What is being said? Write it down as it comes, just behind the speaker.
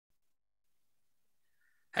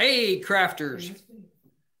Hey, crafters.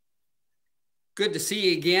 Good to see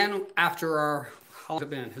you again after our, how long has it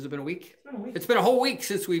been? Has it been a week? It's been a week. It's been a whole week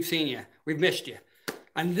since we've seen you. We've missed you.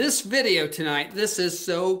 On this video tonight, this is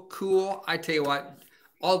so cool. I tell you what,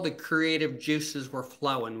 all the creative juices were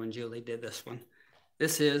flowing when Julie did this one.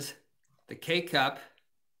 This is the K-Cup,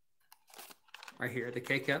 right here, the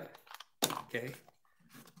K-Cup, okay,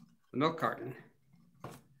 the milk carton,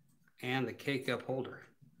 and the K-Cup holder.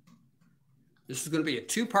 This is going to be a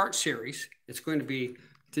two-part series. It's going to be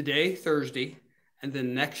today, Thursday, and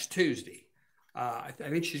then next Tuesday. I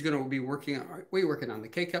think she's going to be working on, are we working on the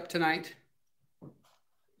K-Cup tonight?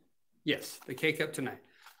 Yes, the K-Cup tonight.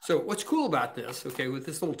 So what's cool about this, okay, with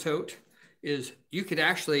this little tote, is you could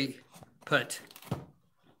actually put,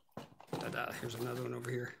 here's another one over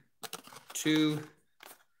here, 2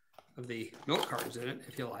 of the milk cartons in it,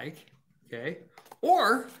 if you like, okay?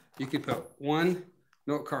 Or you could put 1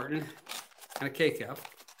 milk carton and a K-Cup,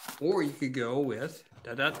 or you could go with,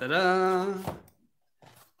 2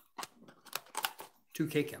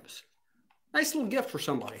 K-Cups. Nice little gift for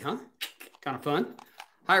somebody, huh? Kind of fun.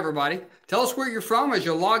 Hi, everybody. Tell us where you're from as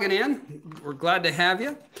you're logging in. We're glad to have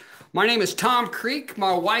you. My name is Tom Creek.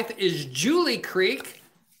 My wife is Julie Creek.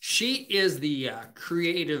 She is the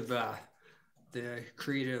creative one.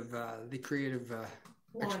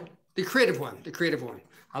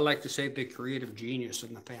 I like to say the creative genius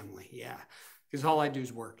in the family. Yeah, because all I do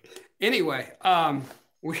is work. Anyway, I mean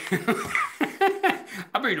a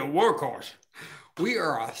workhorse. We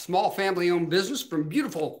are a small family-owned business from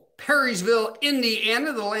beautiful Perrysville,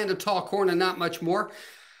 Indiana, the land of tall corn and not much more.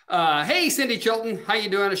 Hey, Cindy Chilton, how you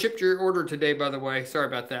doing? I shipped your order today, by the way. Sorry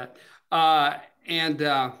about that.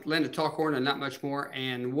 Land of tall corn and not much more,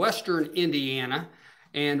 and Western Indiana.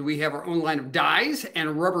 And we have our own line of dyes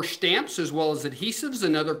and rubber stamps, as well as adhesives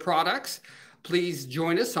and other products. Please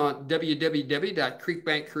join us on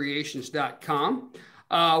www.creekbankcreations.com.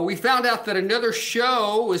 We found out that another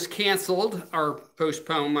show was canceled, or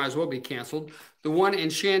postponed, might as well be canceled. The one in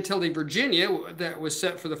Chantilly, Virginia, that was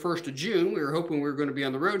set for the 1st of June. We were hoping we were going to be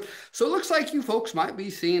on the road. So it looks like you folks might be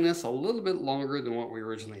seeing us a little bit longer than what we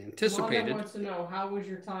originally anticipated. Vonda wants to know, how was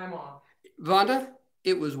your time off? Vonda,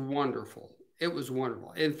 it was wonderful. It was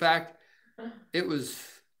wonderful. In fact, it was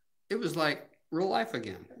like real life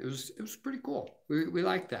again. It was pretty cool. We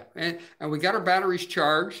liked that. And we got our batteries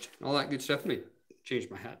charged, all that good stuff. Let me change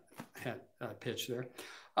my hat pitch there.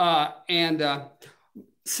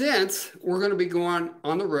 Since we're going to be going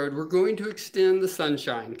on the road, we're going to extend the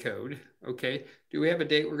sunshine code. Okay. Do we have a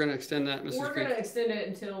date we're going to extend that, Mrs. We're going to extend it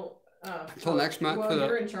until next month. Well,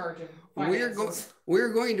 you're in charge of finances.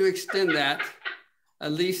 We're going to extend that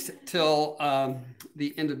at least till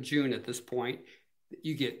the end of June at this point.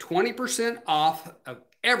 You get 20% off of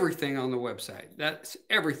everything on the website. That's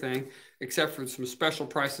everything except for some special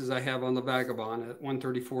prices I have on the Vagabond at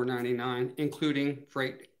 $134.99, including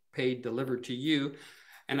freight paid delivered to you.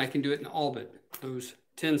 And I can do it in all but those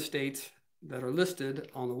 10 states that are listed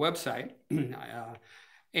on the website.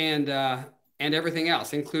 And everything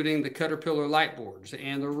else, including the Caterpillar light boards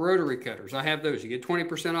and the rotary cutters. I have those. You get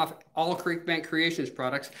 20% off all Creek Bank Creations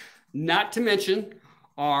products, not to mention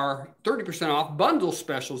our 30% off bundle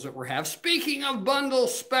specials that we have. Speaking of bundle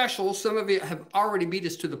specials, some of you have already beat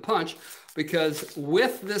us to the punch, because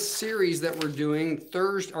with this series that we're doing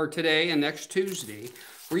Thursday or today and next Tuesday,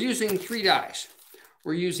 we're using 3 dyes.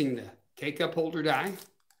 We're using the K-Cup holder die,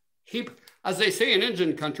 as they say in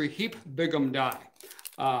Indian country, heap bigum die.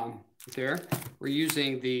 There, we're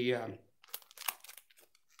using the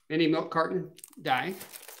mini milk carton die,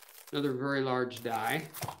 another very large die,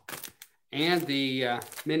 and the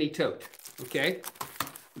mini tote. Okay,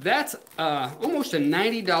 that's almost a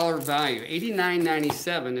 $90 value,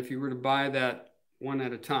 $89.97 if you were to buy that one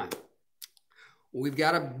at a time. We've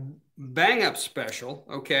got a bang up special.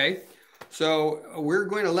 Okay, so we're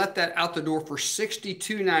going to let that out the door for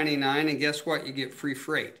 $62.99, and guess what? You get free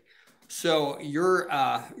freight. So you're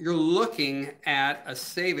looking at a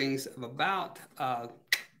savings of about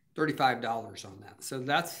 $35 on that. So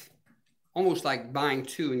that's almost like buying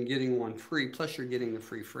 2 and getting 1 free, plus you're getting the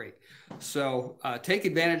free freight. So take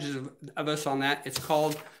advantage of us on that. It's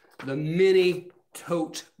called the Mini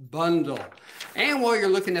Tote Bundle. And while you're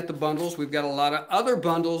looking at the bundles, we've got a lot of other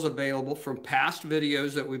bundles available from past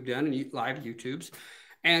videos that we've done in live YouTubes.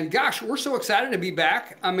 And gosh, we're so excited to be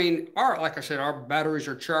back. I mean, like I said, our batteries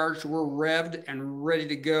are charged. We're revved and ready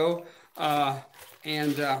to go. We're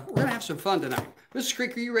going to have some fun tonight. Mrs.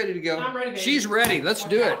 Creek, are you ready to go? I'm ready, baby. She's ready. Let's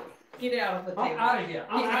do it. Get out of the table. I'm out of here.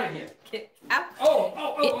 I'm out of here. Get out. Oh,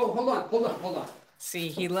 hold on. See,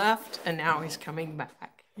 he left, and now he's coming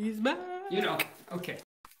back. He's back. You know, okay.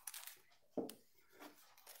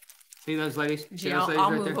 See those ladies? Gee, I'll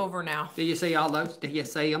move over now. Do you see all those? Do you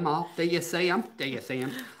see them all? Do you see them? Do you see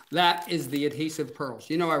them? That is the adhesive pearls.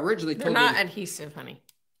 You know, I originally told you. They're not adhesive, honey.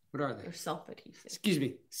 What are they? They're self-adhesive. Excuse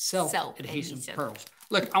me. Self-adhesive pearls.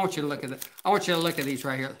 Look, I want you to look at that. I want you to look at these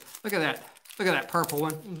right here. Look at that. Look at that purple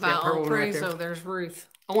one. That purple one right there. There's Ruth.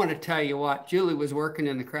 I want to tell you what. Julie was working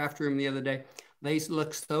in the craft room the other day. These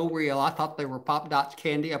look so real. I thought they were Pop Dots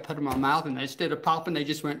candy. I put them in my mouth, and instead of popping, they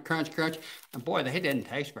just went crunch, crunch. And boy, they didn't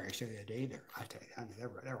taste very good either. I tell you, I mean,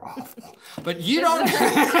 they're awful. But you don't.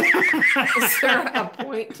 Is there a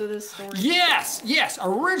point to this story? Yes, yes.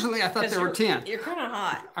 Originally, I thought there were 10. You're kind of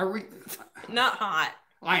hot. Not hot.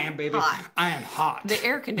 I am, baby. Hot. I am hot. The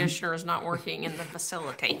air conditioner is not working in the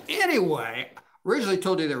facility. Anyway, originally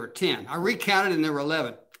told you there were 10. I recounted, and there were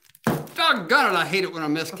 11. Doggone it, I hate it when I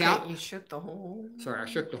miscount. Okay, you shook the whole... Sorry, I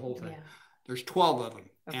shook the whole thing. Yeah. There's 12 of them.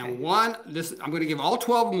 Okay. And I'm going to give all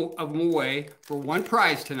 12 of them away for one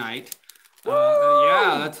prize tonight.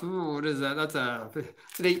 Yeah, that's, what is that? That's an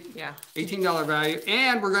 $18 value.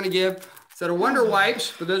 And we're going to give a set of Wonder Wipes.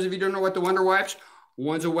 For those of you who don't know what the Wonder Wipes,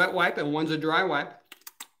 one's a wet wipe and one's a dry wipe.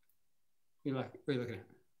 What are you looking at?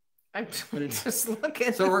 I'm just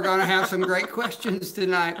looking. So we're going to have some great questions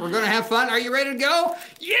tonight. We're going to have fun. Are you ready to go?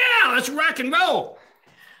 Yeah, let's rock and roll.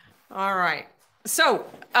 All right. So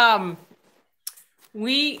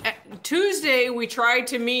Tuesday, we tried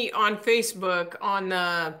to meet on Facebook on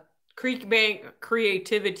the Creek Bank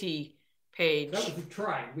Creativity page. That was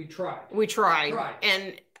We tried.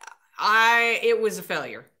 And it was a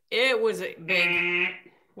failure. It was a big,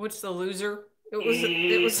 what's the loser? It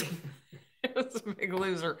was it was a big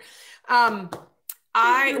loser. We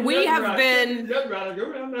have been trying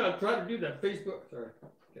to do that Facebook. Sorry.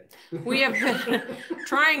 Okay. We have been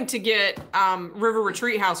trying to get River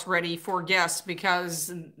Retreat House ready for guests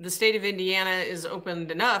because the state of Indiana is opened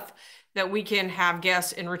enough that we can have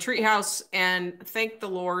guests in Retreat House, and thank the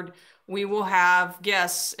Lord, we will have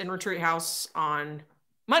guests in Retreat House on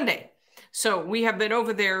Monday. So we have been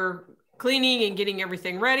over there cleaning and getting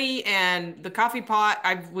everything ready, and the coffee pot,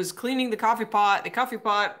 I was cleaning the coffee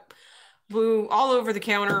pot blew all over the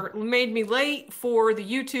counter, made me late for the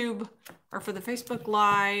YouTube or for the Facebook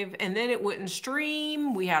Live, and then it wouldn't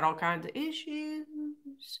stream. We had all kinds of issues.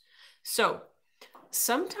 So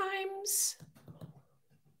sometimes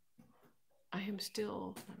I am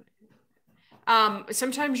still,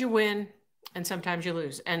 sometimes you win and sometimes you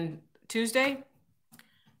lose. And Tuesday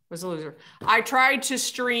was a loser. I tried to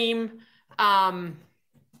stream, what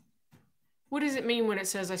does it mean when it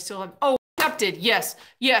says I still have, accepted, yes.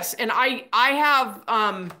 And I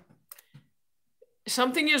have,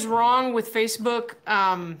 something is wrong with Facebook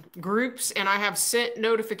groups, and I have sent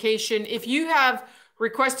notification. If you have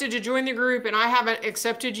requested to join the group and I haven't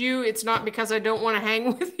accepted you, it's not because I don't want to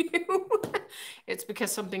hang with you. It's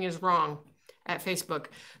because something is wrong at Facebook.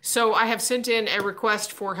 So I have sent in a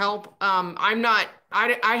request for help.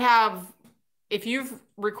 If you've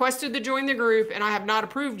requested to join the group and I have not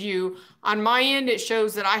approved you, on my end, it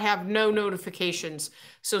shows that I have no notifications.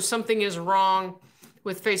 So something is wrong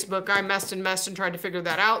with Facebook. I messed and tried to figure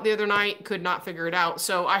that out the other night, could not figure it out.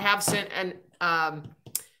 So I have sent an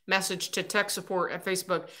message to tech support at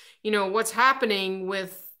Facebook. You know, what's happening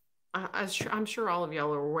with, I'm sure all of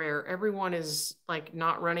y'all are aware, everyone is like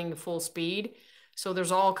not running full speed. So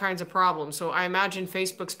there's all kinds of problems. So I imagine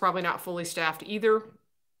Facebook's probably not fully staffed either,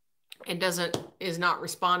 and is not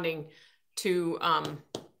responding to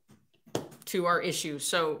our issues.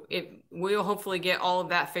 So we'll hopefully get all of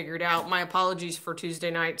that figured out. My apologies for Tuesday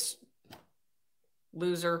night's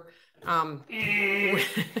loser.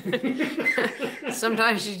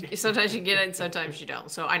 Sometimes you get it, sometimes you don't.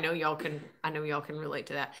 So I know y'all can relate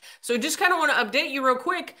to that. So just kind of want to update you real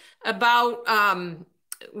quick about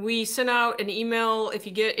we sent out an email if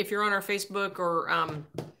you're on our Facebook or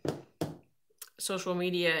social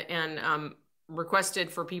media, and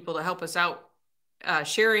requested for people to help us out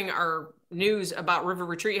sharing our news about River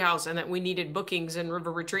Retreat House and that we needed bookings in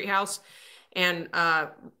River Retreat House. And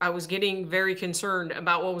I was getting very concerned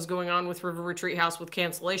about what was going on with River Retreat House with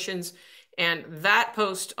cancellations. And that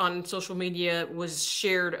post on social media was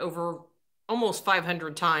shared over almost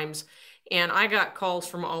 500 times. And I got calls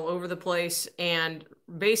from all over the place. And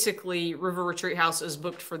basically, River Retreat House is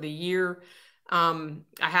booked for the year. I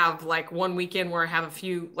have like one weekend where I have a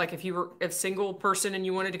few, like if you were a single person and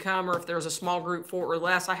you wanted to come, or if there was a small group 4 or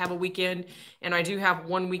less, I have a weekend. And I do have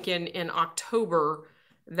one weekend in October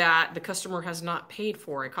that the customer has not paid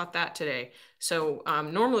for. I caught that today. So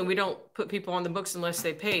normally we don't put people on the books unless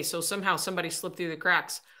they pay. So somehow somebody slipped through the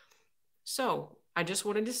cracks. So I just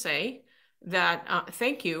wanted to say that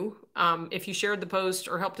thank you if you shared the post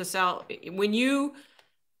or helped us out. When you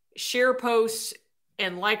share posts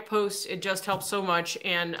and like posts. It just helps so much.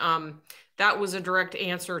 And that was a direct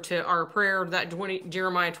answer to our prayer, that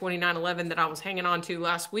Jeremiah 29:11 that I was hanging on to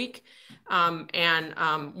last week.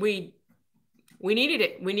 We needed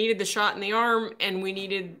it. We needed the shot in the arm, and we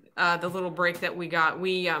needed the little break that we got.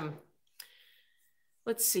 We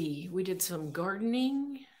let's see, we did some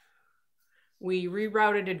gardening. We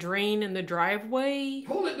rerouted a drain in the driveway.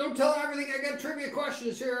 Hold it, don't tell everything. I got trivia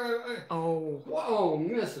questions here. Oh. Whoa,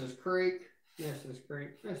 Mrs. Creek. Mrs.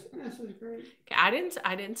 Creek. Mrs. Creek. I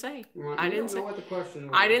didn't say. Well, I didn't know what the question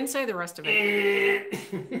was. I didn't say the rest of it.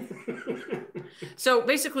 So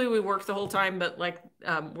basically we work the whole time, but like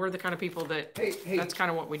we're the kind of people that that's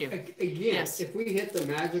kind of what we do. Again, yes. If we hit the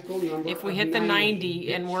magical number, if we hit the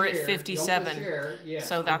 90 and we're at 57,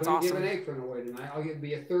 so that's awesome. Give an apron away tonight. I'll give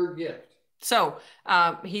you a third gift. So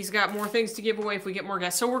he's got more things to give away if we get more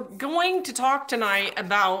guests. So we're going to talk tonight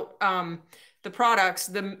about the products,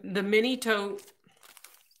 the mini tote,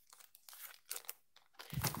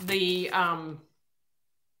 the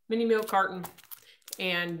mini milk carton,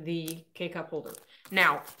 and the K-cup holder.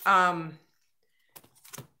 Now, Tom,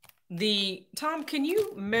 can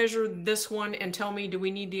you measure this one and tell me, do we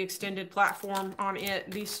need the extended platform on it?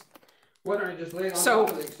 These. Why don't I just lay it on so top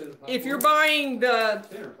of the extended platform? If you're buying the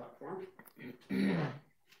center platform.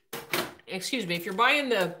 Excuse me, if you're buying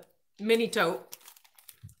the mini tote.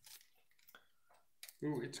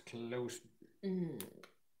 Ooh, it's close.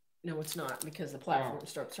 No, it's not, because the platform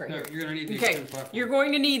starts right here. You're going to need the extended platform. You're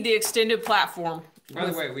going to need the extended platform. By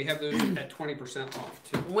the way, we have those at 20% off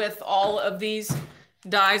too. With all of these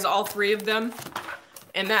dies, all three of them.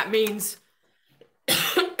 And that means,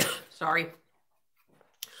 sorry.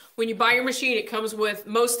 When you buy your machine, it comes with,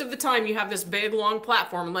 most of the time you have this big long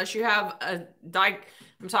platform, unless you have a die.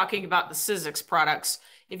 I'm talking about the Sizzix products.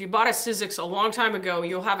 If you bought a Sizzix a long time ago,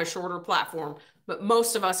 you'll have a shorter platform. But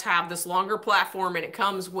most of us have this longer platform, and it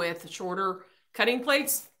comes with shorter cutting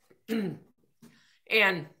plates.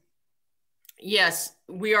 And yes,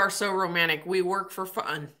 we are so romantic. We work for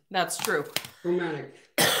fun. That's true. Romantic.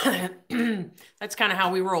 That's kind of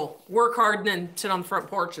how we roll. Work hard and then sit on the front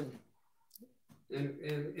porch and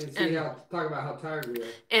talk about how tired we are.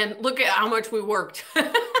 And look at how much we worked.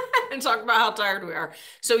 And talk about how tired we are.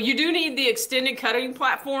 So you do need the extended cutting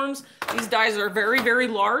platforms. These dies are very, very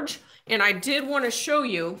large. And I did want to show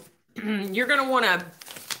you, you're going to want to,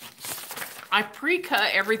 I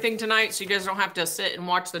pre-cut everything tonight so you guys don't have to sit and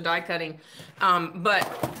watch the die cutting.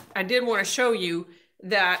 But I did want to show you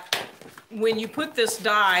that when you put this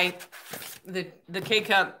die, the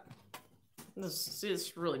K-cup, this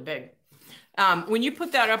is really big. When you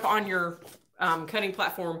put that up on your cutting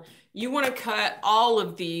platform, you want to cut all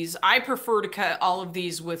of these. I prefer to cut all of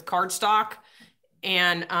these with cardstock.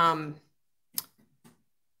 And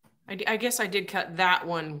I guess I did cut that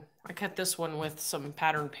one. I cut this one with some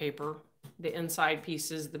pattern paper. The inside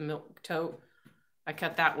pieces, the milk tote, I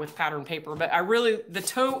cut that with pattern paper. But the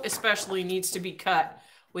tote especially needs to be cut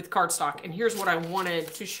with cardstock. And here's what I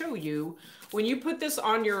wanted to show you. When you put this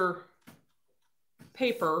on your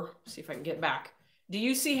paper, see if I can get back. Do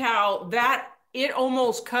you see how that it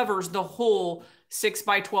almost covers the whole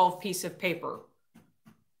 6x12 piece of paper?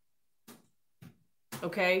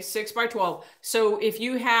 Okay, 6x12. So if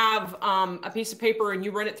you have a piece of paper and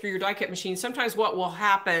you run it through your die cut machine, sometimes what will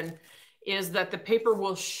happen is that the paper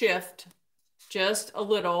will shift just a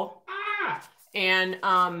little, and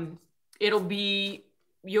it won't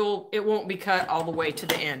be cut all the way to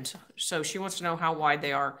the end. So she wants to know how wide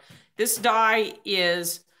they are. This die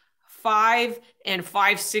is 5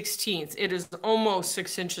 5/16. It is almost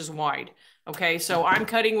 6 inches wide. Okay, so I'm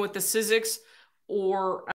cutting with the Sizzix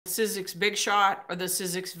or a Sizzix Big Shot or the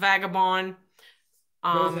Sizzix Vagabond.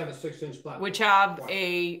 Those have a 6-inch platform. Which have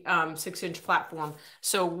a 6-inch platform.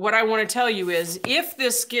 So what I want to tell you is, if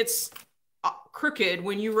this gets crooked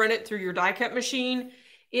when you run it through your die cut machine,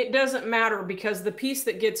 it doesn't matter, because the piece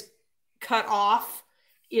that gets cut off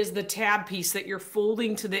is the tab piece that you're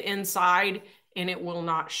folding to the inside, and it will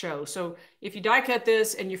not show. So if you die cut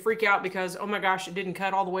this and you freak out because, oh my gosh, it didn't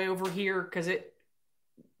cut all the way over here because it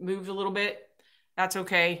moved a little bit, that's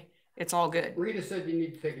okay. It's all good. Rita said you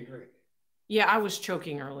need to take a drink. Yeah, I was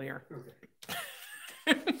choking earlier.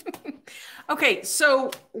 Okay. Okay,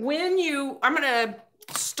 so I'm going to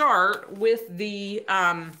start with the,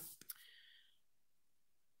 well,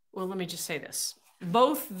 let me just say this.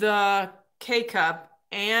 Both the K-cup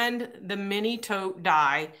and the mini tote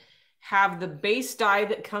die have the base die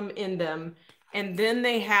that come in them, and then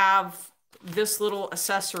they have this little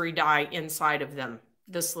accessory die inside of them,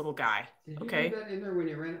 this little guy. Did you Okay. leave that in there when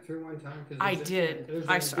you ran it through one time? I did.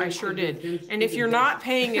 I sure did. And if you're not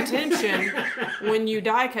paying attention when you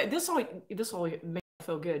die cut, this will make me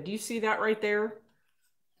feel good. Do you see that right there?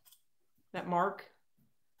 That mark?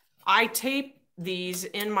 I tape these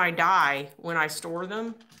in my die when I store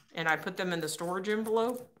them, and I put them in the storage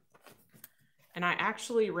envelope. And I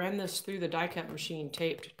actually ran this through the die cut machine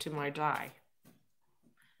taped to my die.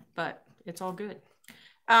 But it's all good.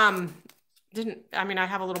 I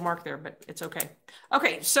have a little mark there, but it's okay.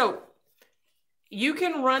 Okay, so you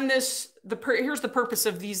can run this, here's the purpose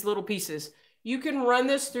of these little pieces. You can run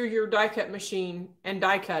this through your die cut machine and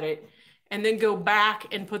die cut it, and then go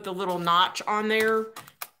back and put the little notch on there.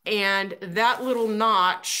 And that little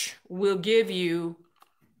notch will give you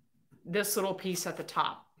this little piece at the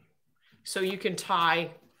top. So you can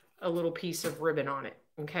tie a little piece of ribbon on it,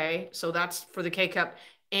 okay? So that's for the K-Cup,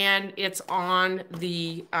 and it's on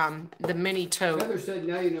the mini tote. Heather said,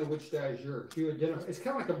 now you know which die is yours. You identify. It's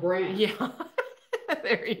kind of like a brand. Yeah,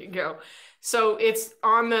 there you go. So it's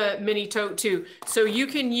on the mini tote too. So you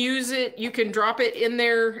can use it, you can drop it in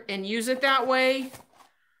there and use it that way.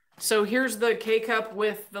 So here's the K-Cup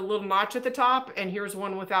with the little notch at the top, and here's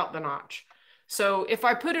one without the notch. So if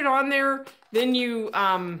I put it on there, then you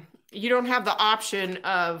don't have the option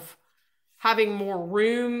of having more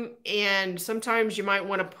room, and sometimes you might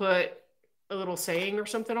want to put a little saying or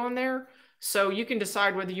something on there. So you can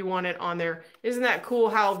decide whether you want it on there. Isn't that cool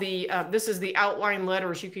how this is the outline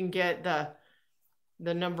letters? You can get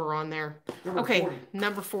the number on there. Number okay, 40.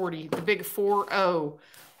 Number 40, the big 40.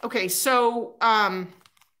 Okay, so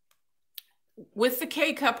with the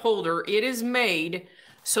K-Cup holder, it is made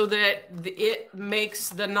so that it makes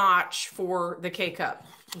the notch for the K-Cup,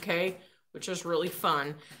 okay, which is really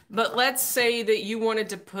fun. But let's say that you wanted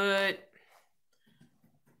to put,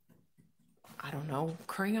 I don't know,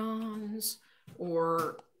 crayons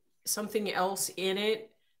or something else in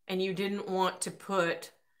it, and you didn't want to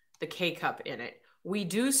put the K-Cup in it. We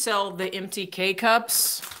do sell the empty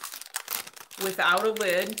K-Cups without a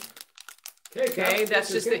lid. Okay,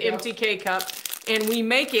 that's just the empty K-Cup. And we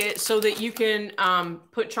make it so that you can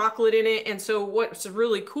put chocolate in it. And so what's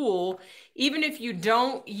really cool, even if you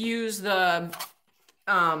don't use the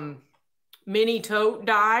mini tote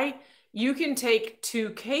die, you can take 2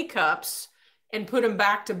 K-Cups and put them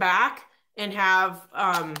back to back and have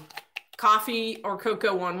coffee or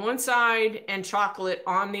cocoa on one side and chocolate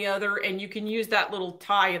on the other. And you can use that little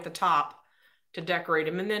tie at the top to decorate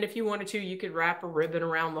them. And then if you wanted to, you could wrap a ribbon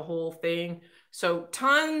around the whole thing. So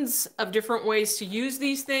tons of different ways to use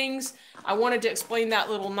these things. I wanted to explain that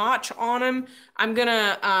little notch on them. I'm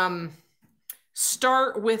gonna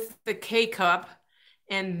start with the K-Cup,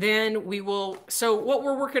 and then we will, so what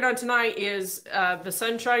we're working on tonight is the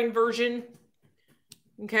sunshine version.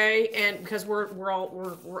 Okay, and because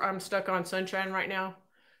I'm stuck on sunshine right now.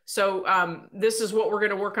 So this is what we're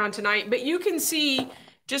gonna work on tonight. But you can see,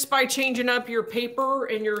 just by changing up your paper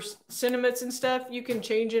and your sentiments and stuff, you can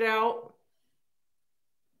change it out.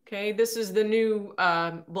 Okay, this is the new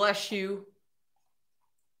Bless You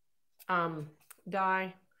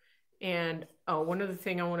die. And one other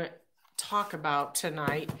thing I want to talk about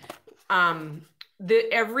tonight,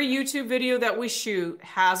 every YouTube video that we shoot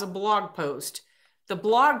has a blog post. The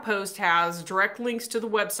blog post has direct links to the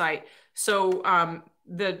website. So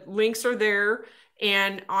the links are there.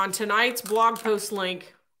 And on tonight's blog post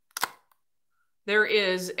link, there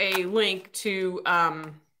is a link to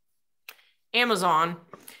Amazon.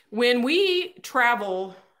 When we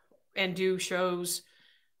travel and do shows,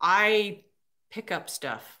 I pick up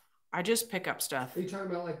stuff. I just pick up stuff. Are you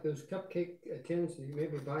talking about like those cupcake tins that you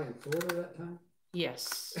maybe buy in Florida that time?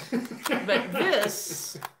 Yes. But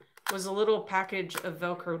this was a little package of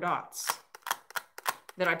Velcro dots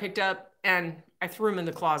that I picked up, and I threw them in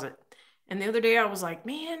the closet. And the other day I was like,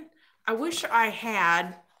 man, I wish I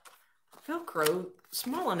had Velcro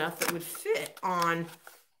small enough that would fit on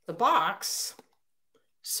the box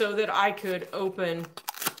so that I could open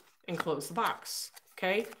and close the box.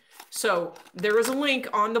 Okay, so there is a link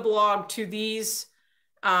on the blog to these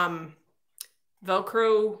Velcro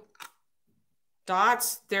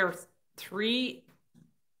dots. They're 3/8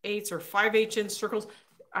 or 5/8 inch circles.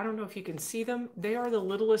 I don't know if you can see them. They are the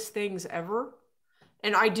littlest things ever.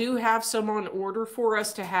 And I do have some on order for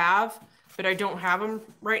us to have, but I don't have them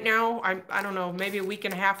right now. I don't know, maybe a week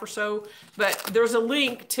and a half or so. But there's a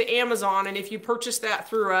link to Amazon, and if you purchase that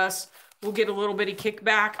through us, we'll get a little bitty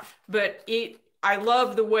kickback. But I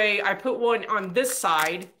love the way I put one on this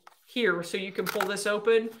side here, so you can pull this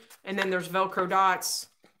open, and then there's Velcro dots,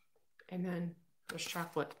 and then there's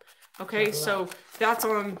chocolate. Okay, so that's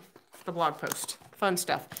on the blog post. Fun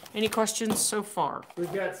stuff. Any questions so far?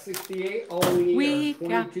 We've got 68. All we need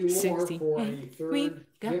are 22 more for a third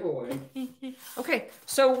giveaway. Okay,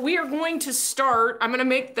 so we are going to start. I'm going to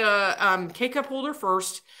make the K-cup holder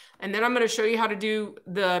first, and then I'm going to show you how to do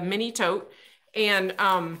the mini tote. And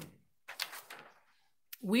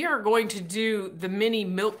we are going to do the mini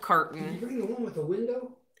milk carton. Did you bring the one with the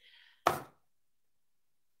window?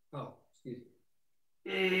 Oh, excuse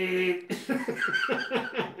me.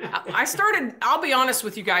 I'll be honest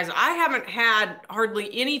with you guys, I haven't had hardly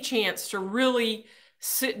any chance to really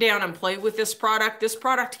sit down and play with this product. This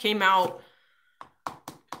product came out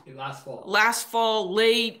last fall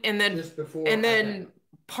late, and then just before, and then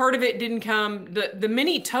part of it didn't come. The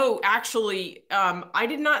mini tote, actually, I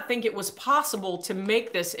did not think it was possible to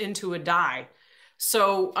make this into a die.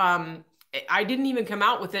 So I didn't even come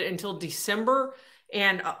out with it until December.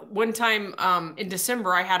 And one time in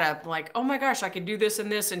December, I had a like, oh my gosh, I could do this and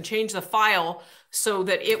this and change the file so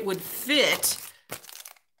that it would fit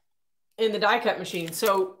in the die cut machine.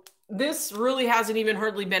 So this really hasn't even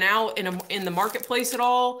hardly been out in the marketplace at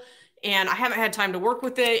all. And I haven't had time to work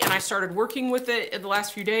with it. And I started working with it in the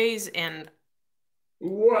last few days. And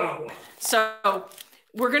wow. So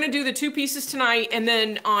we're going to do the 2 pieces tonight. And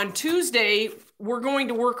then on Tuesday, we're going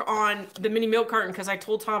to work on the mini milk carton, because I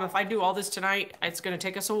told Tom if I do all this tonight, it's going to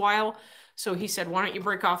take us a while. So he said, why don't you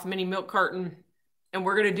break off the mini milk carton, and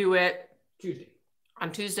we're going to do it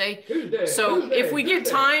on Tuesday. So if we get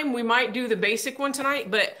time, we might do the basic one tonight,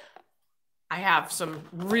 but I have some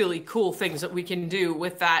really cool things that we can do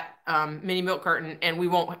with that mini milk carton, and we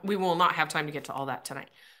will not have time to get to all that tonight.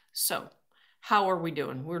 So how are we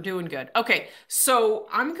doing? We're doing good. Okay, so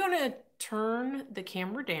I'm going to turn the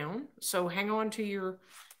camera down. So hang on to your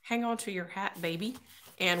hat, baby.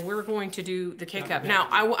 And we're going to do the K-cup. Now,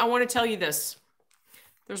 I want to tell you this.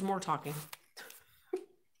 There's more talking.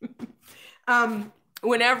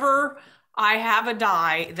 Whenever I have a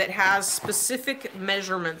die that has specific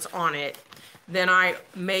measurements on it, then I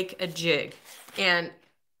make a jig. And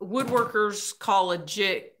woodworkers call a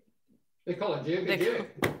jig. They call a jig a jig.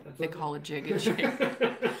 They call a jig a jig.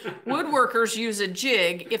 Woodworkers use a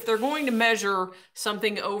jig. If they're going to measure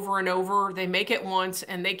something over and over, they make it once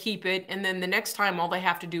and they keep it. And then the next time, all they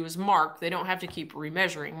have to do is mark. They don't have to keep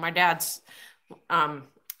remeasuring. My dad's,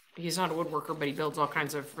 he's not a woodworker, but he builds all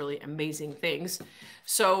kinds of really amazing things.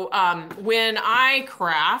 So when I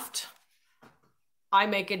craft, I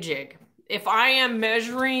make a jig. If I am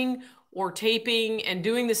measuring or taping and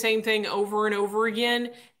doing the same thing over and over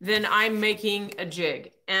again, then I'm making a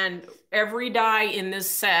jig. And every die in this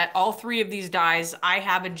set, all 3 of these dies, I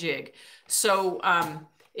have a jig. So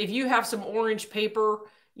if you have some orange paper,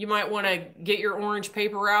 you might want to get your orange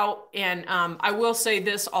paper out. And I will say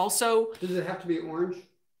this also. Does it have to be orange?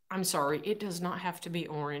 I'm sorry, it does not have to be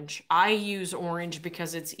orange. I use orange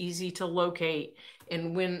because it's easy to locate.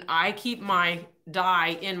 And when I keep my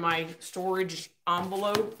die in my storage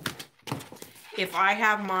envelope, if I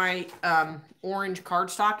have my orange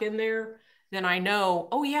cardstock in there, then I know,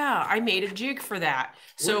 oh yeah, I made a jig for that.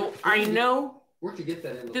 So I know. Where'd you get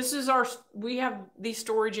that envelope? This is we have these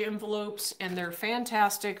storage envelopes, and they're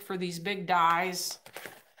fantastic for these big dies.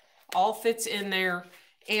 All fits in there.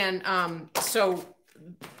 And so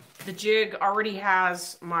the jig already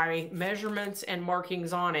has my measurements and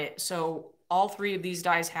markings on it. So all 3 of these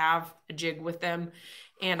dies have a jig with them.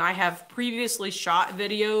 And I have previously shot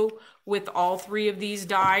video with all 3 of these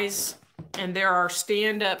dies, and there are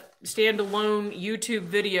standalone YouTube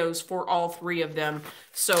videos for all 3 of them.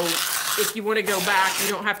 So if you want to go back, you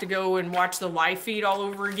don't have to go and watch the live feed all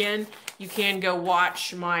over again. You can go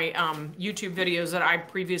watch my YouTube videos that I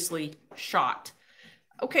previously shot.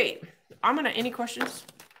 Okay, any questions?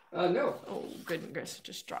 No. Oh, goodness,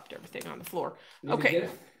 just dropped everything on the floor. Okay,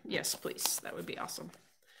 yes, please, that would be awesome.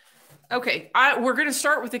 Okay, we're going to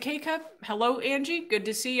start with the K-cup. Hello, Angie. Good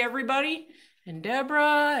to see everybody. And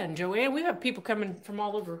Deborah and Joanne. We have people coming from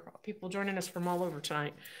all over, people joining us from all over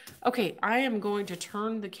tonight. Okay, I am going to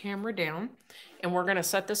turn the camera down, and we're going to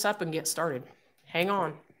set this up and get started. Hang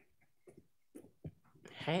on.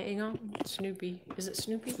 Hang on, Snoopy. Is it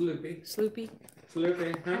Snoopy? Sloopy. Sloopy?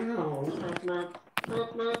 Sloopy. Hang on.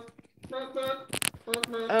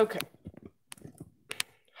 Okay.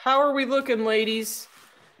 How are we looking, ladies?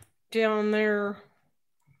 Down there,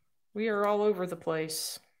 we are all over the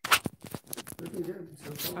place.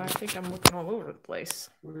 I think I'm looking all over the place.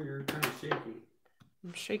 You're kind of shaky.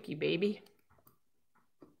 I'm shaky, baby.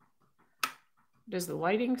 Does the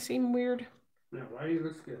lighting seem weird? No, lighting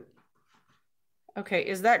looks good. Okay,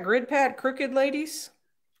 is that grid pad crooked, ladies?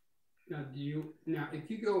 Now, if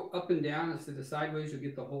you go up and down instead of sideways, you'll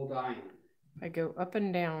get the whole die in. I go up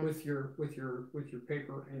and down with your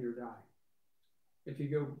paper and your die. If you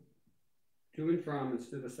go to and from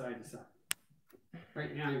instead of side to side.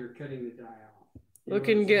 Right now you're cutting the die off.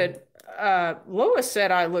 Looking good. Lois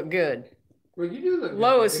said I look good. Well, you do look good.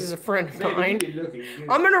 Lois is a friend of mine.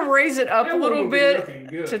 I'm going to raise it up a little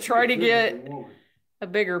bit to try to get a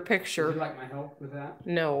bigger picture. Would you like my help with that?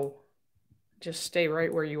 No. Just stay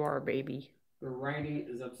right where you are, baby. The writing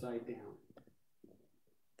is upside down.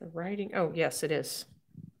 The writing? Oh, yes, it is.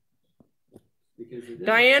 Because it is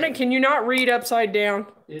Diana, can you not read upside down?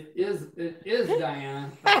 It is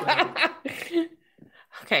Diana.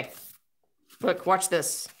 Okay. Look, watch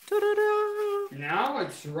this. Now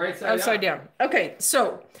it's right side upside down. Okay,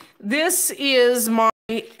 so this is my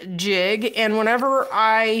jig, and whenever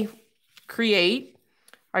I create,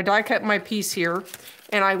 I die cut my piece here,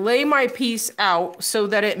 and I lay my piece out so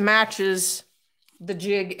that it matches the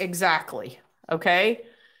jig exactly. Okay,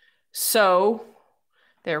 so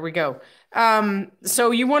there we go.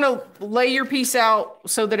 So you want to lay your piece out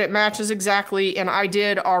so that it matches exactly, and I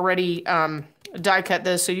did already die cut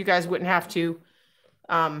this so you guys wouldn't have to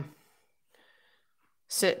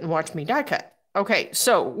sit and watch me die cut. Okay,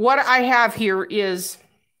 so what I have here is,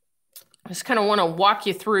 I just kind of want to walk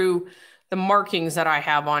you through the markings that I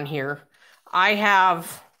have on here. I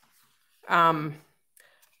have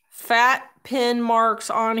fat pin marks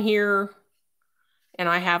on here, and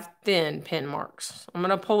I have thin pin marks. I'm going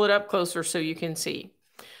to pull it up closer so you can see.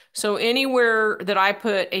 So anywhere that I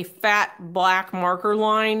put a fat black marker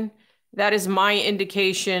line, that is my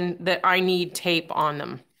indication that I need tape on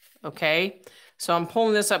them, okay? So I'm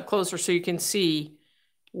pulling this up closer so you can see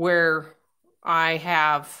where I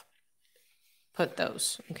have put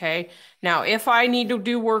those, okay? Now, if I need to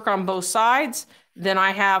do work on both sides, then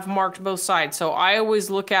I have marked both sides. So I always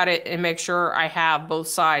look at it and make sure I have both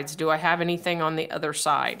sides. Do I have anything on the other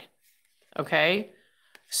side? Okay,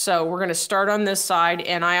 so we're gonna start on this side,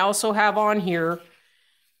 and I also have on here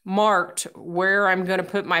marked where I'm gonna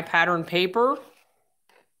put my pattern paper.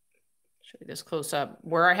 Show you this close up,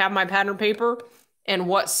 where I have my pattern paper and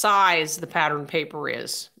what size the pattern paper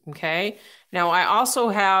is, okay? Now I also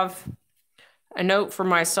have a note for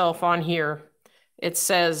myself on here. It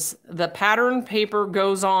says the pattern paper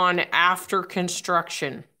goes on after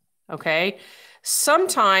construction, okay?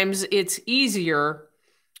 Sometimes it's easier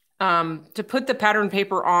to put the pattern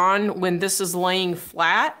paper on when this is laying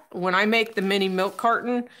flat. When I make the mini milk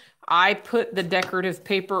carton, I put the decorative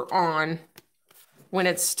paper on when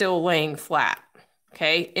it's still laying flat,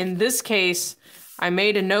 okay? In this case, I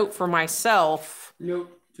made a note for myself.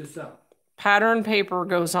 Note to self. Pattern paper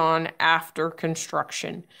goes on after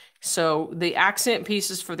construction. So the accent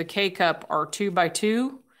pieces for the K-cup are 2 by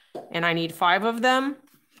 2, and I need 5 of them.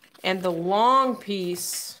 And the long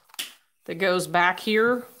piece that goes back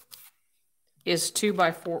here is 2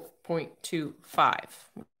 by 4.25.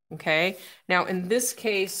 Okay. Now in this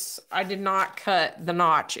case, I did not cut the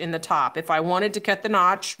notch in the top. If I wanted to cut the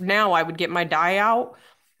notch, now I would get my die out.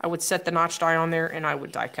 I would set the notch die on there and I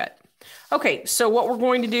would die cut. Okay. So what we're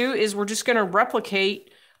going to do is we're just going to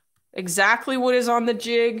replicate exactly what is on the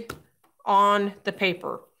jig on the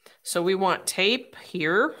paper. So we want tape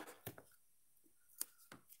here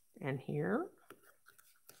and here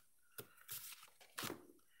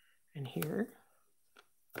and here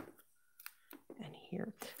and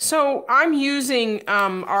here. So I'm using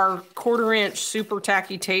our 1/4 inch super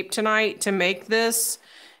tacky tape tonight to make this.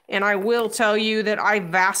 And I will tell you that I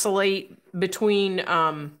vacillate between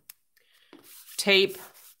tape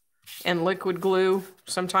and liquid glue.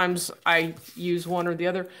 Sometimes I use one or the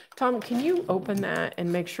other. Tom, can you open that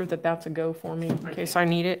and make sure that that's a go for me in case I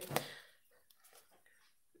need it?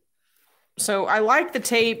 So I like the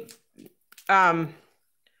tape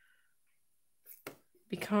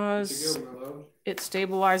because it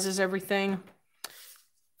stabilizes everything,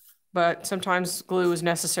 but sometimes glue is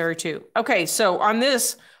necessary too. Okay, so on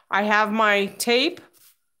this, I have my tape,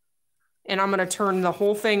 and I'm going to turn the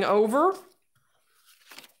whole thing over.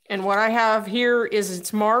 And what I have here is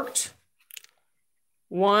it's marked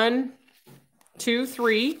 1, 2,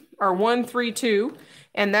 3, or 1, 3, 2.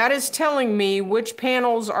 And that is telling me which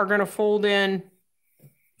panels are going to fold in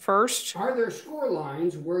first. Are there score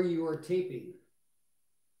lines where you are taping?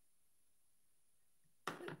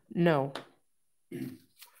 No.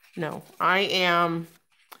 No. I am,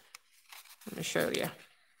 let me show you.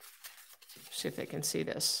 See if they can see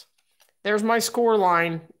this. There's my score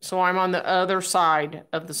line, so I'm on the other side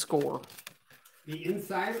of the score. The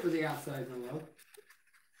inside or the outside, Milo?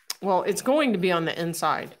 Well, it's going to be on the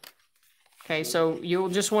inside. Okay, so you'll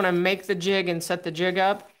just want to make the jig and set the jig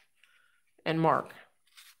up and mark.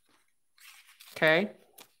 Okay.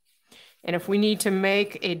 And if we need to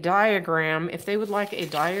make a diagram, if they would like a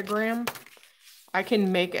diagram, I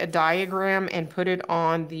can make a diagram and put it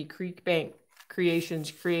on the Creek Bank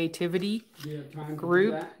Creations Creativity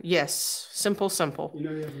group. Yes, simple. You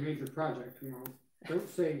know you have a major project tomorrow. Don't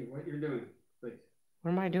say what you're doing, please.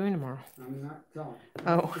 What am I doing tomorrow? I'm not telling.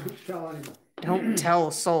 Oh. Don't tell anyone. Don't tell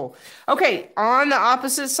a soul. Okay, on the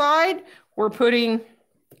opposite side, we're putting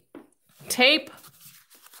tape.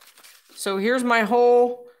 So here's my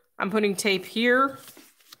hole. I'm putting tape here.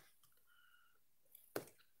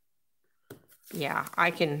 Yeah,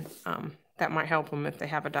 I can, that might help them if they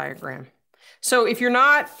have a diagram. So if you're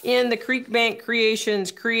not in the Creek Bank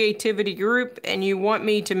Creations Creativity group and you want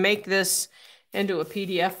me to make this into a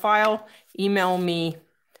PDF file, email me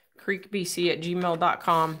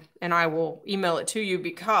creekbc@gmail.com and I will email it to you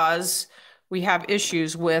because we have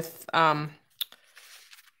issues with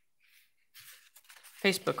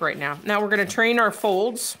Facebook right now. Now we're going to train our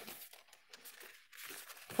folds.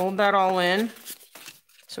 Fold that all in.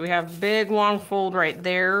 So we have big long fold right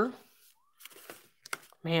there.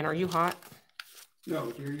 Man, are you hot?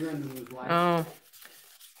 No, you're in the light. Oh.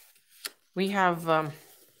 We have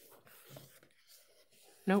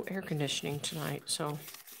no air conditioning tonight, so.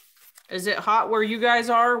 Is it hot where you guys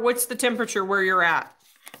are? What's the temperature where you're at?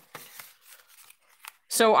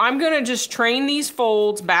 So I'm going to just train these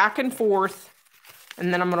folds back and forth,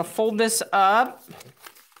 and then I'm going to fold this up.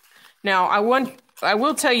 Now, I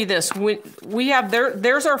will tell you this. We have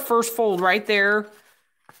there's our first fold right there.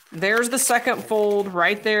 There's the second fold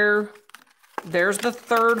right there. There's the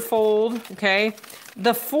third fold, okay?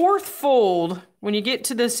 The fourth fold, when you get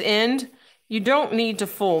to this end, you don't need to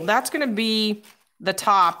fold. That's going to be the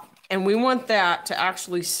top, and we want that to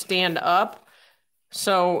actually stand up.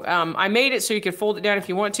 So I made it so you could fold it down if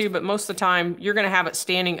you want to, but most of the time you're going to have it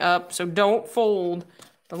standing up, so don't fold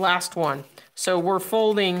the last one. So we're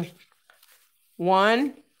folding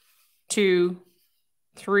 1, 2,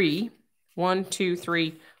 3. 1, 2,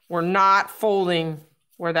 3. We're not folding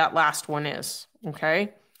where that last one is,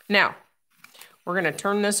 okay? Now, we're going to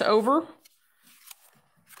turn this over.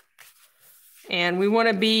 And we want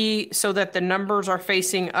to be so that the numbers are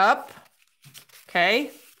facing up,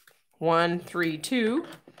 okay? 1, 3, 2.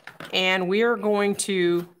 And we are going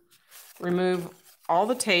to remove all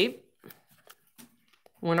the tape.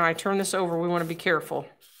 When I turn this over, we want to be careful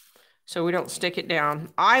so we don't stick it down.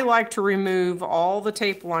 I like to remove all the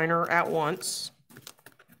tape liner at once.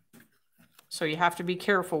 So you have to be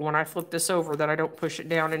careful when I flip this over that I don't push it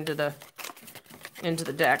down into the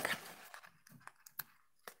deck.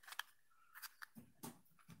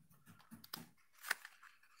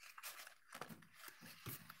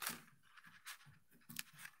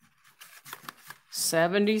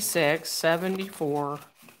 "76, 74,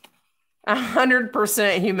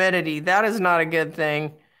 100% humidity." That is not a good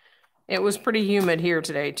thing. It was pretty humid here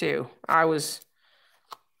today too. I was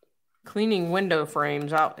cleaning window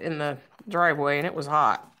frames out in the driveway and it was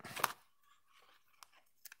hot.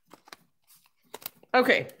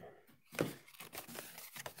 Okay.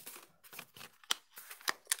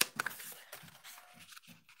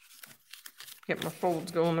 Get my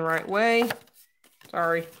folds going the right way.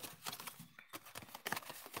 Sorry.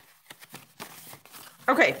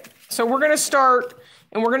 Okay, so we're going to start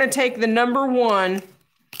and we're going to take the number 1,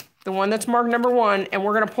 the one that's marked number 1, and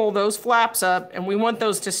we're going to pull those flaps up, and we want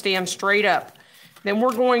those to stand straight up. Then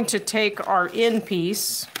we're going to take our end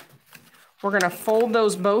piece. We're going to fold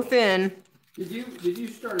those both in. Did you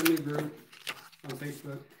start a new group on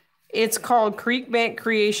Facebook? It's called Creek Bank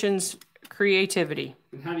Creations Creativity.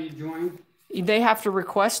 And how do you join? They have to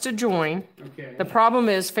request to join. Okay. The problem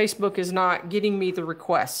is Facebook is not getting me the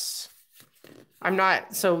requests. I'm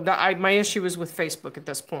not, so my issue is with Facebook at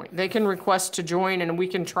this point. They can request to join and we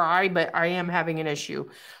can try, but I am having an issue.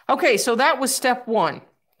 Okay, so that was step 1,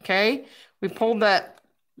 okay? We pulled that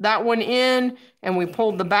one in and we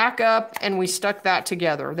pulled the back up and we stuck that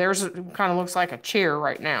together. There's, it kind of looks like a chair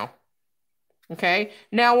right now. Okay,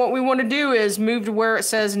 now what we want to do is move to where it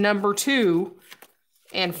says number 2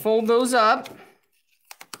 and fold those up,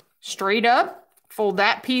 straight up, fold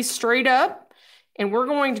that piece straight up. And we're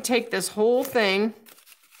going to take this whole thing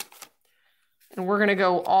and we're going to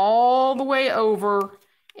go all the way over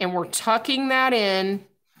and we're tucking that in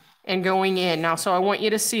and going in. Now, so I want you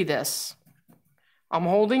to see this. I'm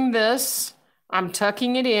holding this, I'm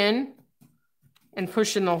tucking it in and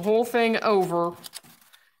pushing the whole thing over,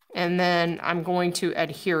 and then I'm going to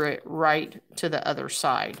adhere it right to the other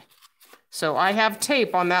side. So I have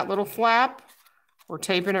tape on that little flap. We're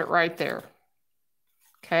taping it right there.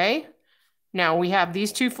 Okay? Now we have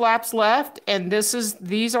these 2 flaps left, and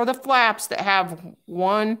these are the flaps that have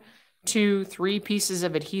 1, to 3 pieces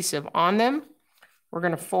of adhesive on them. We're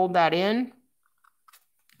going to fold that in,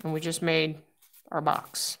 and we just made our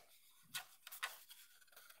box.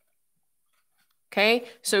 Okay,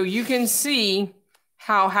 so you can see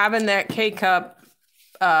how having that K-Cup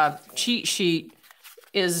cheat sheet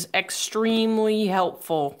is extremely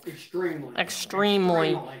helpful.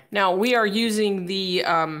 Extremely. Now, we are using the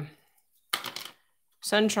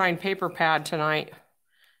Sunshine paper pad tonight,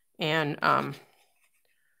 and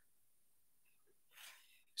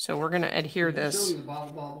so we're going to adhere this.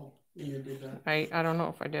 I don't know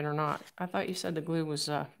if I did or not. I thought you said the glue was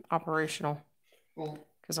operational. Well,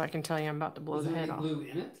 because I can tell you I'm about to blow the head off. Glue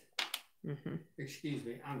in it? Mm-hmm. Excuse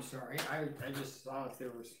me. I'm sorry. I just saw if there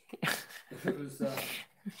was. If it was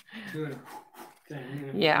good.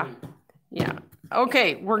 Yeah. Yeah.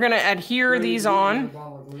 Okay, we're gonna adhere these on.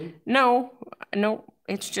 No.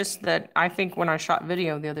 It's just that I think when I shot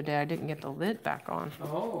video the other day, I didn't get the lid back on.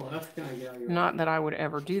 Oh, that's kind of not that I would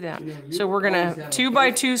ever do that. So we're gonna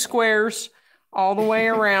 2x2 squares all the way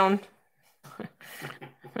around.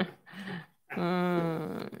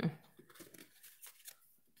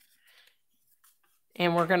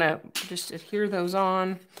 And we're gonna just adhere those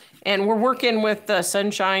on. And we're working with the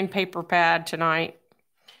Sunshine paper pad tonight.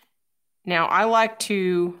 Now I like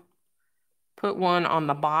to put one on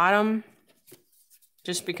the bottom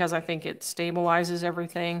just because I think it stabilizes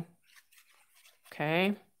everything.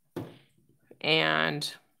 Okay.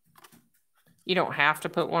 And you don't have to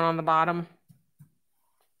put one on the bottom,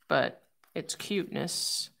 but it's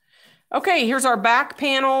cuteness. Okay, here's our back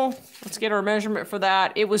panel. Let's get our measurement for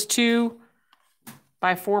that. It was 2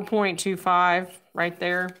 by 4.25 right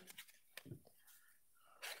there.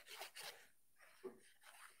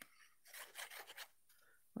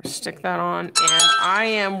 Stick that on, and I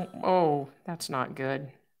am, oh, that's not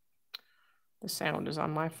good. The sound is on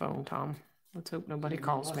my phone, Tom. Let's hope nobody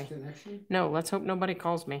calls me. No, let's hope nobody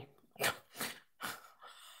calls me.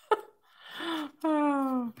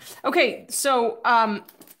 Oh. Okay, so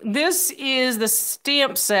this is the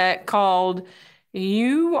stamp set called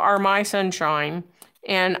You Are My Sunshine,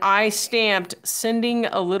 and I stamped Sending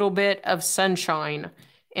a Little Bit of Sunshine,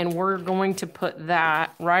 and we're going to put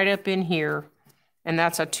that right up in here. And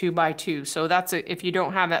that's a 2x2. So that's a, if you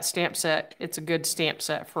don't have that stamp set, it's a good stamp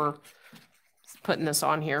set for putting this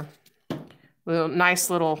on here. Little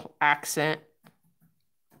nice little accent.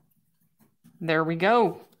 There we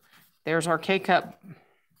go. There's our K-Cup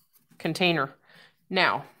container.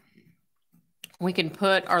 Now, we can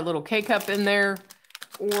put our little K-Cup in there,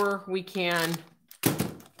 or we can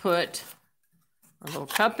put our little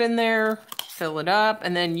cup in there, fill it up,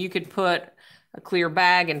 and then you could put a clear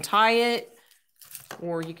bag and tie it.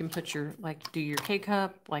 Or you can put your, like, do your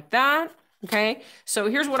K-Cup like that, okay? So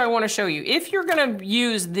here's what I want to show you. If you're going to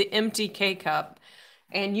use the empty K-Cup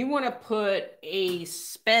and you want to put a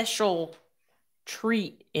special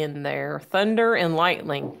treat in there, thunder and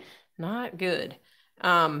lightning, not good.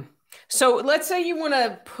 So let's say you want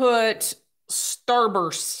to put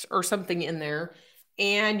Starburst or something in there,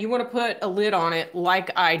 and you want to put a lid on it like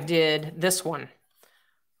I did this one.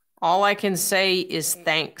 All I can say is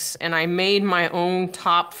thanks. And I made my own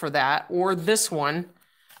top for that. Or this one,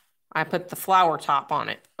 I put the flower top on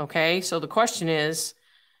it. Okay, so the question is,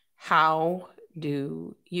 how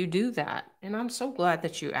do you do that? And I'm so glad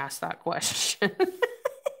that you asked that question.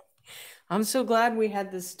 I'm so glad we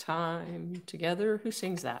had this time together. Who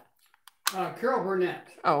sings that? Carol Burnett.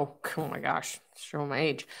 Oh my gosh, show my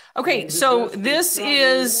age. Okay, so this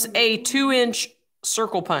is a 2-inch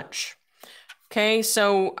circle punch. Okay,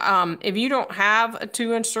 so if you don't have a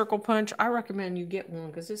 2-inch circle punch, I recommend you get one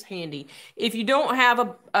because it's handy. If you don't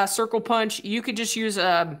have a circle punch, you could just use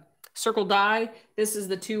a circle die. This is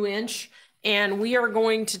the 2-inch, and we are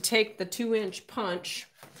going to take the 2-inch punch,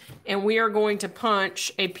 and we are going to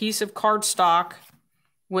punch a piece of cardstock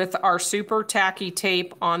with our super tacky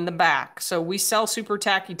tape on the back. So we sell super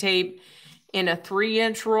tacky tape in a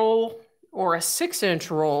 3-inch roll or a 6-inch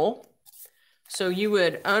roll. So you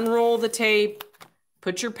would unroll the tape,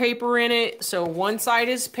 put your paper in it. So one side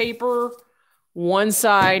is paper, one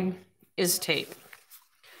side is tape.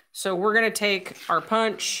 So we're going to take our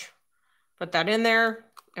punch, put that in there,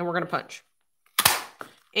 and we're going to punch.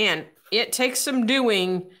 And it takes some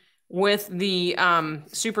doing with the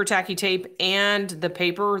super tacky tape and the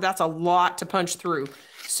paper. That's a lot to punch through.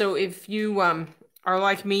 So if you are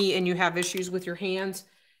like me and you have issues with your hands,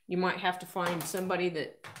 you might have to find somebody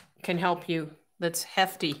that can help you that's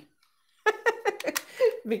hefty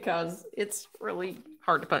because it's really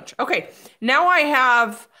hard to punch. Okay, now I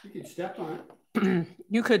have... You could step on it.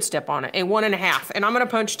 You could step on it, a 1.5. And I'm going to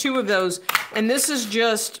punch 2 of those. And this is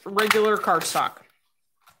just regular cardstock.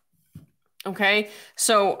 Okay,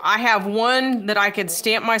 so I have one that I could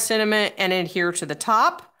stamp my sentiment and adhere to the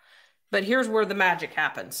top, but here's where the magic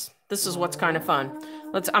happens. This is what's kind of fun.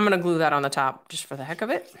 I'm gonna glue that on the top just for the heck of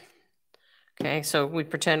it. Okay, so we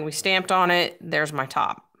pretend we stamped on it. There's my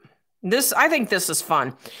top. I think this is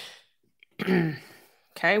fun.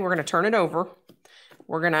 Okay, we're gonna turn it over.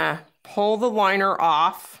 We're gonna pull the liner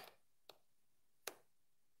off.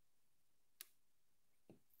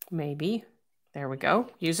 Maybe. There we go.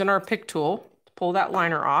 Using our pick tool to pull that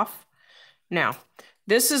liner off. Now,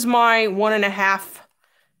 this is my 1.5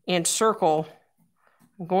 inch circle.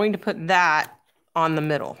 I'm going to put that on the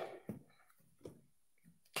middle.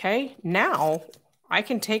 Okay, now I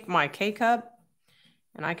can take my K-cup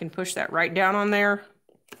and I can push that right down on there.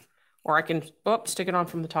 Or I can, stick it on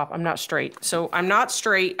from the top. I'm not straight. So I'm not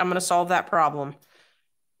straight. I'm going to solve that problem.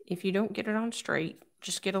 If you don't get it on straight,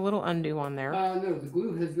 just get a little undo on there. No, the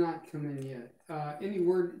glue has not come in yet. Any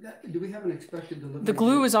word? Do we have an expected delivery? The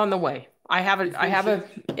glue is on the way.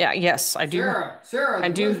 Yes, I do. Sarah, the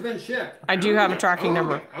glue's been shipped. I do have a tracking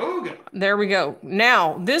number. Okay. There we go.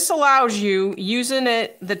 Now, this allows you, using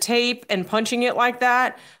the tape and punching it like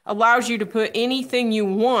that, allows you to put anything you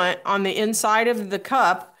want on the inside of the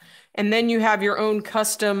cup, and then you have your own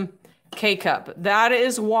custom K-cup. That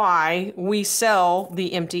is why we sell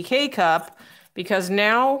the empty K-cup, because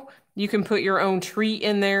now you can put your own treat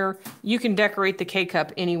in there. You can decorate the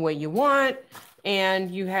K-cup any way you want, and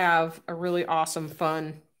you have a really awesome,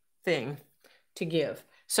 fun thing to give.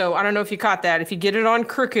 So I don't know if you caught that. If you get it on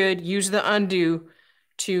crooked, use the undo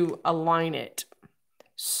to align it.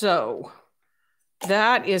 So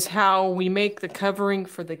that is how we make the covering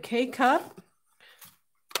for the K-cup.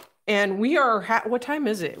 And we are, what time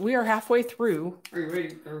is it? We are halfway through. Are you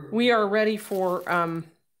ready? We are ready for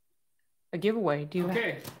a giveaway.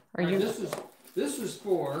 This is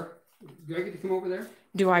for, do I get to come over there?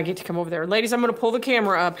 Do I get to come over there? Ladies, I'm going to pull the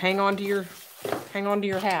camera up. Hang on to your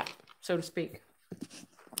hat, so to speak.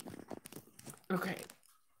 Okay.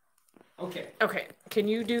 Okay. Can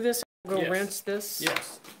you do this? Go rinse this?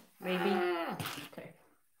 Yes. Maybe? Okay.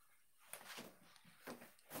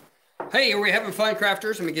 Hey, are we having fun,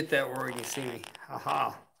 crafters? Let me get that where you can see me.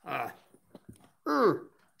 Haha.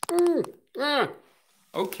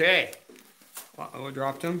 Okay. Uh-oh, I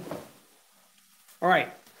dropped them. All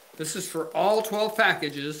right. This is for all 12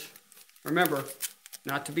 packages. Remember,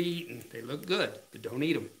 not to be eaten. They look good, but don't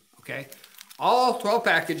eat them, okay? All 12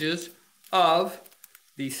 packages of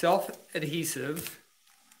the self-adhesive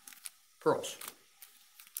pearls.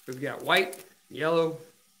 We've got white, yellow,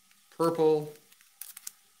 purple,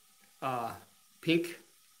 pink,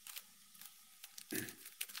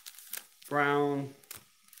 brown,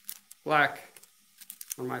 black,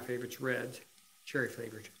 one of my favorites, red, cherry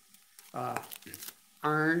flavored,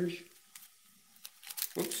 orange,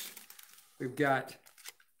 whoops, we've got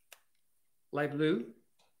light blue,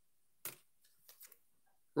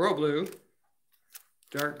 royal blue,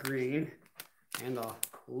 dark green, and a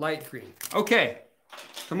light green. Okay,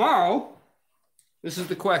 tomorrow, this is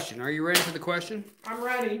the question. Are you ready for the question? I'm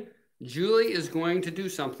ready. Julie is going to do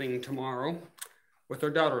something tomorrow with her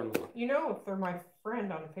daughter-in-law. You know, if they're my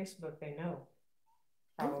friend on Facebook, they know.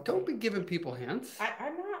 Probably. Don't be giving people hints.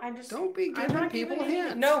 I'm not. Don't be giving people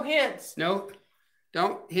hints. No hints. No,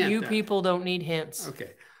 don't hint. You people don't need hints.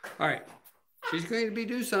 Okay. All right. She's going to be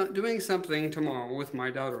doing something tomorrow with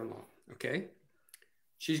my daughter-in-law. Okay.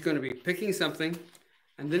 She's going to be picking something,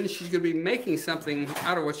 and then she's going to be making something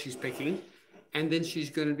out of what she's picking, and then she's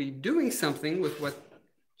going to be doing something with what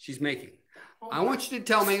she's making. I want you to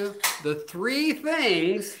tell me the 3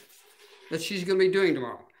 things that she's going to be doing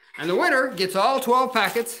tomorrow. And the winner gets all 12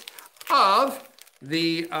 packets of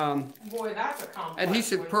the Boy, that's a complex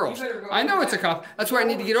adhesive pearls. I know it's a complex. That's why I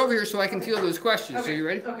need to get over here so I can feel those questions. Okay. So you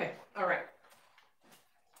ready? Okay. All right.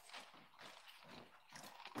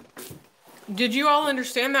 Did you all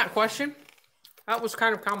understand that question? That was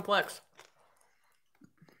kind of complex.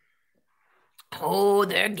 Oh,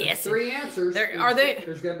 they're guessing. 3 answers. Are they?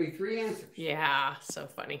 There's got to be 3 answers. Yeah, so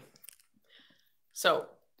funny. So,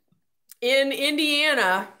 in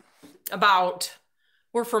Indiana,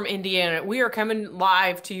 we're from Indiana. We are coming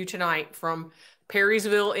live to you tonight from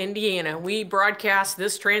Perrysville, Indiana. We broadcast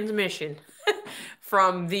this transmission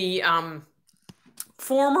from the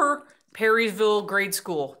former Perrysville grade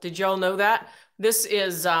school. Did y'all know that? This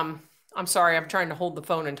is, I'm sorry, I'm trying to hold the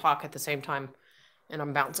phone and talk at the same time, and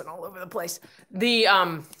I'm bouncing all over the place.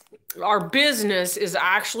 Our business is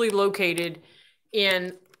actually located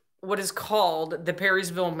in what is called the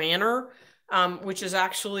Perrysville Manor, which is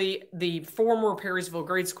actually the former Perrysville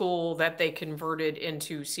grade school that they converted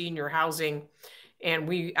into senior housing. And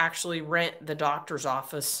we actually rent the doctor's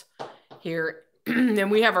office here. And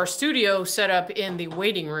we have our studio set up in the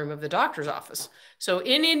waiting room of the doctor's office. So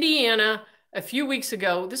in Indiana, a few weeks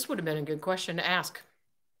ago, this would have been a good question to ask.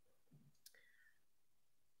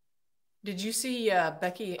 Did you see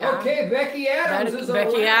Becky Adams? Okay, Becky Adams is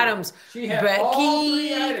Becky Adams. She had all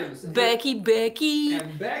 3 items. Becky.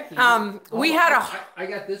 And Becky. We had a. I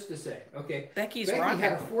got this to say. Okay. Becky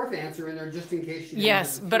had a 4th answer in there just in case.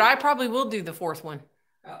 Yes, but I probably will do the 4th one.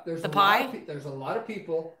 There's the pie. There's a lot of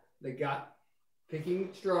people that got picking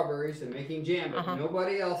strawberries and making jam, but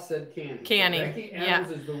nobody else said canning. Canning. So Becky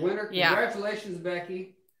Adams is the winner. Congratulations,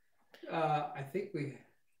 Becky. I think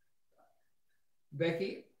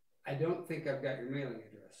Becky. I don't think I've got your mailing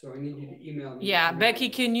address, so I need you to email me. Yeah, Becky,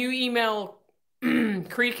 can you email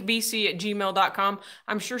creekbc@gmail.com?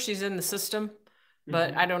 I'm sure she's in the system,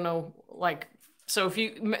 but I don't know. Like, so if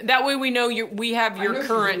you that way we know we have your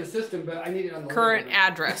current she's in the system, but I need it on the current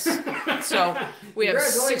address. So we have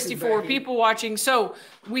 64 people watching. So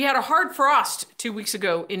we had a hard frost 2 weeks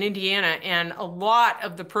ago in Indiana, and a lot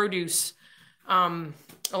of the produce, a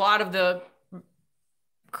lot of the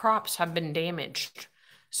crops have been damaged.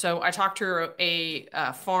 So I talked to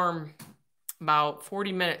a farm about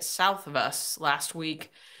 40 minutes south of us last week,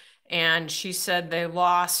 and she said they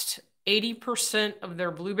lost 80% of their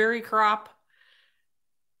blueberry crop,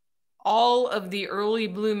 all of the early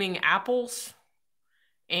blooming apples,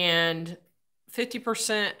 and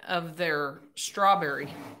 50% of their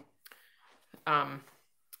strawberry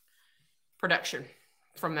production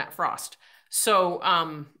from that frost. So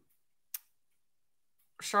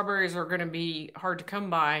strawberries are going to be hard to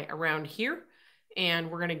come by around here,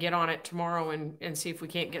 and we're going to get on it tomorrow and see if we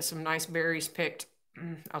can't get some nice berries picked.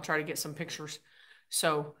 I'll try to get some pictures.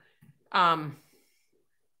 So,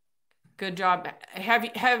 good job.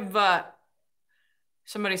 Have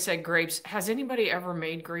somebody said grapes. Has anybody ever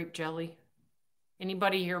made grape jelly?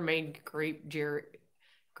 Anybody here made grape jelly?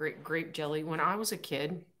 When I was a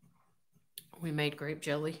kid, we made grape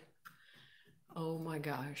jelly. Oh my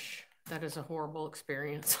gosh. That is a horrible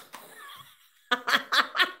experience.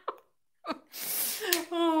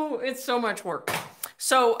 Oh, it's so much work.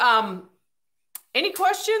 So, any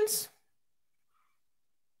questions?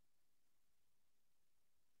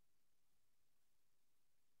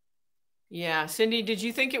 Yeah, Cindy, did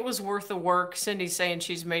you think it was worth the work? Cindy's saying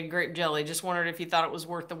she's made grape jelly. Just wondered if you thought it was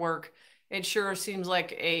worth the work. It sure seems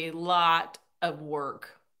like a lot of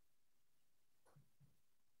work.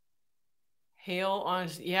 Hail on,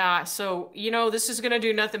 yeah. So, this is going to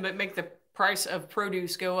do nothing but make the price of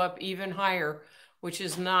produce go up even higher, which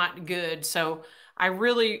is not good. So I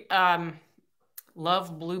really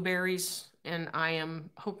love blueberries, and I am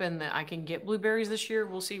hoping that I can get blueberries this year.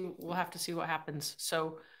 We'll see. We'll have to see what happens.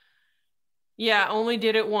 So yeah, only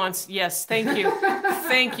did it once. Yes. Thank you.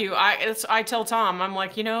 Thank you. I tell Tom, I'm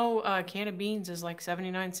like, a can of beans is like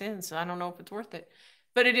 79 cents. I don't know if it's worth it,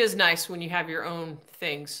 but it is nice when you have your own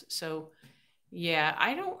things. So yeah,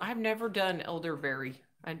 I've never done elderberry.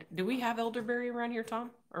 Do we have elderberry around here,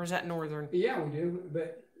 Tom? Or is that northern? Yeah, we do.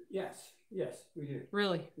 But yes, we do.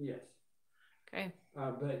 Really? Yes. Okay.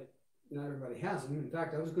 But not everybody has them. In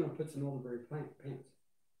fact, I was going to put some elderberry pants.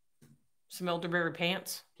 Some elderberry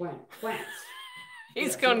pants? Plants.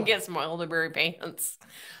 He's going to get some elderberry pants.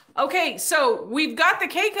 Okay, so we've got the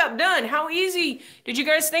K-Cup done. How easy? Did you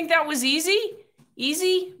guys think that was easy?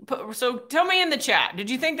 Easy? So tell me in the chat. Did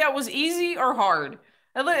you think that was easy or hard?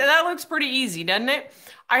 That looks pretty easy, doesn't it?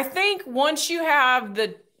 I think once you have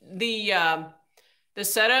the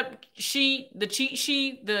setup sheet, the cheat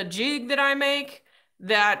sheet, the jig that I make,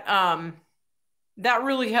 that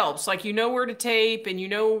really helps. Like, where to tape, and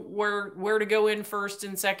where to go in first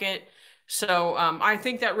and second. So I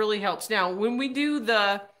think that really helps. Now, when we do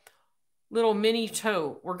the little mini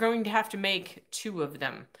tote, we're going to have to make 2 of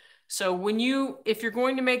them. So if you're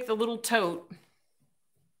going to make the little tote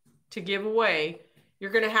to give away,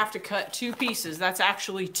 you're going to have to cut 2 pieces. That's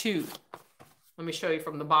actually 2. Let me show you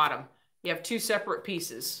from the bottom. You have 2 separate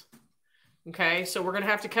pieces. Okay, so we're going to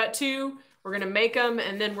have to cut 2. We're going to make them,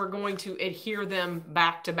 and then we're going to adhere them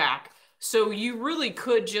back to back. So you really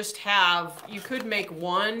could you could make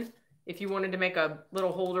 1 if you wanted to make a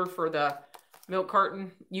little holder for the milk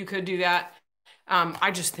carton. You could do that.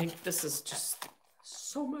 I just think this is just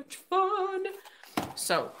so much fun.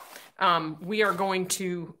 So we are going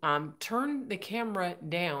to turn the camera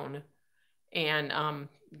down and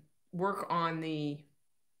work on the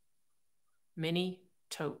mini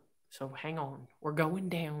tote. So hang on, we're going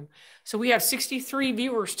down. So we have 63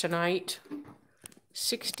 viewers tonight.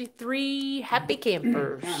 63 happy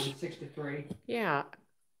campers. 63. Yeah.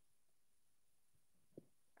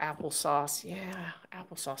 Applesauce. Yeah,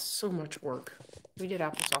 applesauce. So much work. We did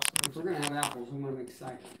applesauce. If we're gonna have apples, we want to make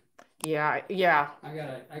cider. Yeah. I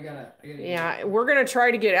gotta. Yeah, we're gonna try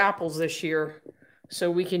to get apples this year, so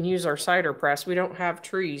we can use our cider press. We don't have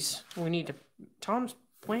trees. We need to. Tom's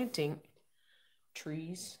planting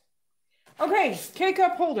trees. Okay,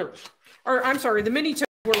 K-cup holder. Or I'm sorry, the mini tote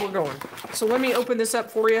where we're going. So let me open this up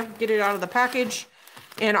for you. Get it out of the package,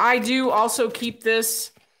 and I do also keep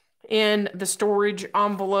this in the storage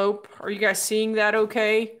envelope. Are you guys seeing that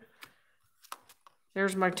okay?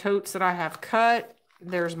 There's my totes that I have cut.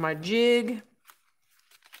 There's my jig.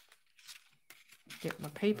 Get my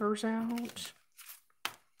papers out.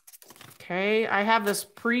 Okay, I have this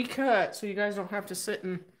pre-cut so you guys don't have to sit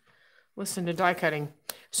and listen to die cutting.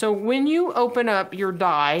 So when you open up your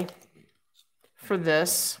die for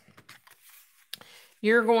this,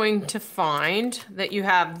 you're going to find that you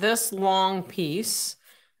have this long piece,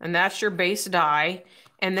 and that's your base die.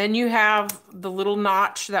 And then you have the little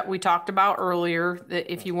notch that we talked about earlier,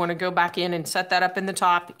 that if you want to go back in and set that up in the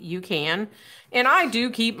top, you can. And I do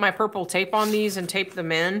keep my purple tape on these and tape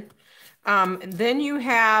them in. Then you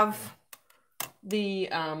have the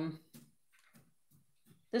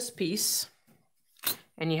this piece,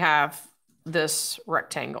 and you have this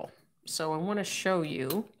rectangle. So I want to show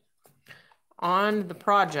you on the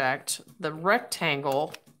project, the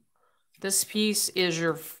rectangle, this piece is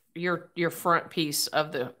your front piece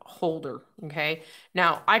of the holder, okay?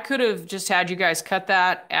 Now, I could have just had you guys cut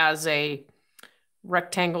that as a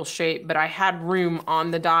rectangle shape, but I had room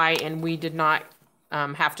on the die and we did not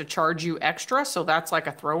have to charge you extra, so that's like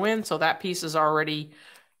a throw-in, so that piece is already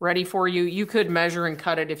ready for you. You could measure and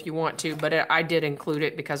cut it if you want to, but I did include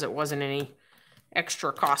it because it wasn't any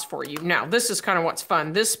extra cost for you. Now, this is kind of what's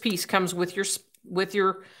fun. This piece comes with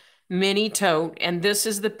your mini tote, and this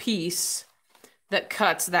is the piece that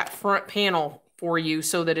cuts that front panel for you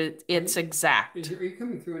so that it's exact. Are you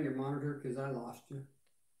coming through on your monitor? Because I lost you.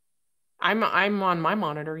 I'm on my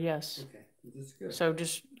monitor, yes. Okay, this is good. So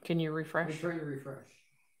just, can you refresh? I'm trying to refresh.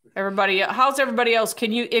 Everybody, how's everybody else?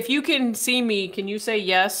 Can you, if you can see me, can you say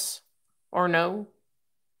yes or no?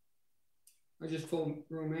 I just told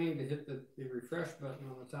Romaine to hit the refresh button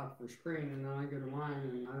on the top of her screen, and then I go to mine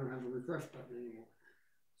and I don't have the refresh button anymore.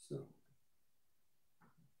 So.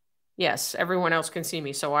 Yes, everyone else can see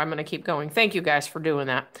me, so I'm going to keep going. Thank you guys for doing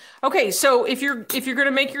that. Okay, so if you're going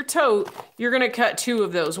to make your tote, you're going to cut two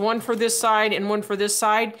of those, one for this side and one for this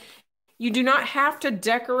side. You do not have to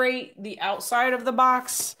decorate the outside of the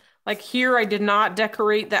box. Like here, I did not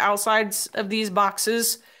decorate the outsides of these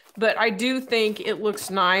boxes, but I do think it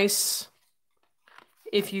looks nice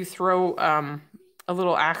if you throw a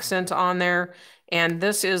little accent on there. And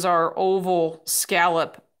this is our oval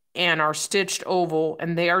scallop and our stitched oval,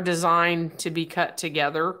 and they are designed to be cut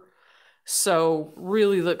together. So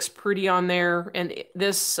really looks pretty on there. And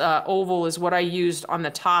this oval is what I used on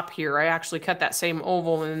the top here. I actually cut that same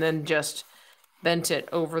oval and then just bent it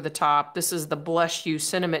over the top. This is the Bless You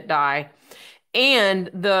sentiment die. And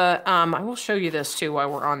the, I will show you this too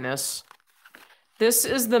while we're on this. This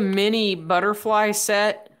is the mini butterfly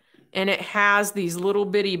set, and it has these little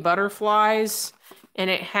bitty butterflies, and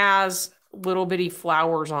it has little bitty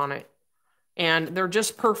flowers on it. And they're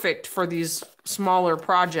just perfect for these smaller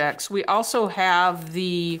projects. We also have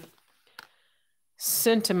the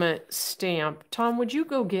sentiment stamp. Tom, would you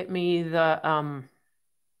go get me the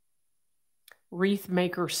Wreath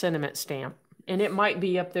Maker sentiment stamp? And it might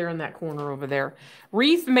be up there in that corner over there.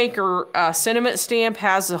 Wreath Maker sentiment stamp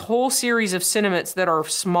has a whole series of sentiments that are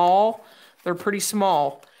small. They're pretty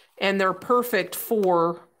small. And they're perfect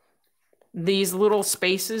for these little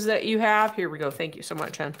spaces that you have. Here we go. Thank you so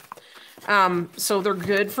much, hon. So they're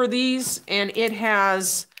good for these. And it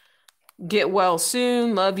has get well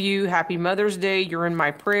soon, love you, happy Mother's Day, you're in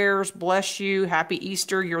my prayers, bless you, happy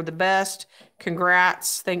Easter, you're the best,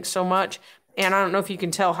 congrats, thanks so much. And I don't know if you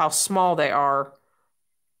can tell how small they are.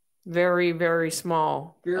 Very, very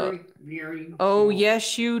small. Very, very Oh, small.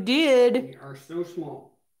 yes, you did. They are so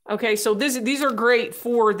small. Okay, so these are great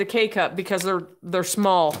for the K-cup because they're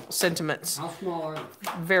small sentiments. How small are they?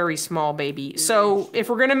 Very small, baby. So if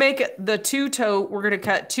we're going to make the two tote, we're going to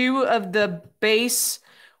cut two of the base.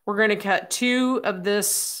 We're going to cut two of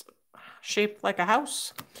this shaped like a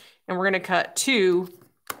house. And we're going to cut two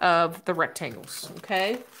of the rectangles,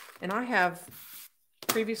 okay? And I have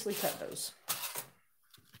previously cut those.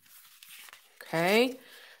 Okay,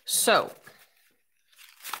 so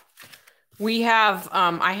we have,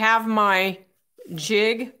 I have my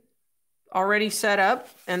jig already set up,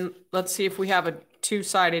 and let's see if we have a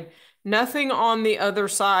two-sided. Nothing on the other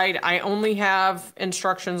side. I only have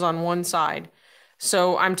instructions on one side.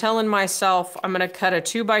 So I'm telling myself I'm going to cut a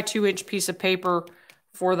 2 by 2 inch piece of paper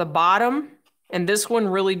for the bottom. And this one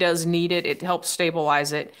really does need it. It helps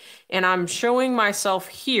stabilize it. And I'm showing myself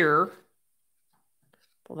here,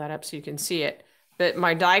 pull that up so you can see it, that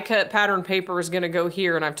my die cut pattern paper is going to go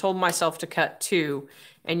here. And I've told myself to cut 2.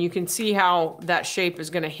 And you can see how that shape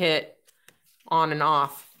is going to hit on and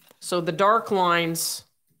off. So the dark lines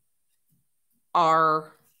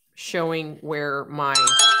are showing where my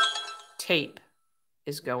tape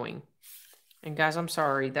is going. And guys, I'm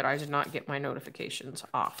sorry that I did not get my notifications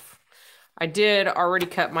off. I did already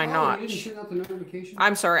cut my notch. You didn't turn off the notification?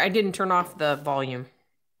 I'm sorry, I didn't turn off the volume.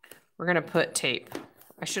 We're gonna put tape.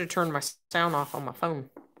 I should have turned my sound off on my phone.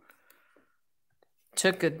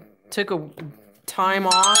 Took a time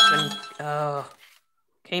off and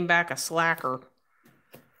came back a slacker.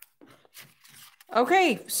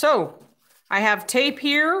 Okay, so I have tape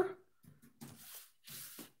here,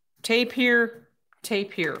 tape here,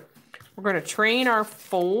 tape here. We're going to train our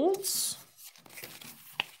folds.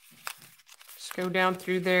 Just go down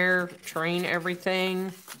through there, train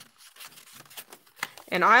everything.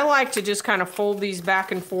 And I like to just kind of fold these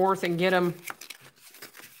back and forth and get them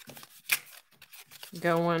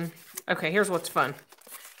going. Okay, here's what's fun.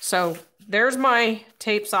 So there's my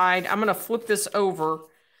tape side. I'm going to flip this over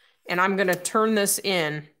and I'm going to turn this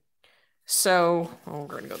in. So, we're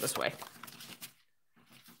going to go this way.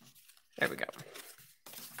 There we go.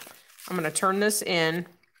 I'm going to turn this in.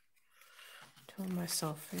 Tell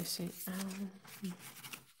myself facing out.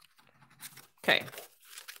 Okay.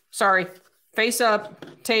 Sorry. Face up,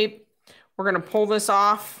 tape. We're going to pull this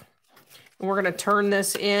off. And we're going to turn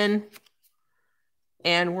this in.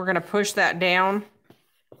 And we're going to push that down.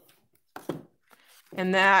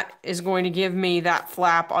 And that is going to give me that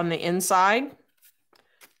flap on the inside.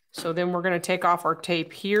 So then we're going to take off our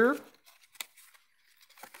tape here.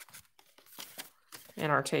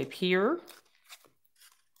 And our tape here.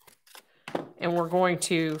 And we're going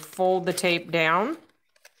to fold the tape down.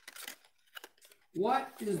 What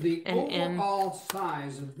is the overall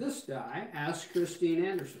size of this die? Asked Christine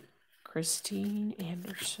Anderson. Christine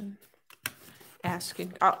Anderson.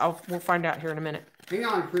 Asking. We'll find out here in a minute. Hang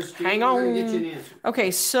on, Christine. Hang on. We're going to get you an answer.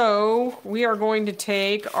 Okay, so we are going to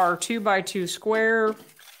take our 2 by 2 square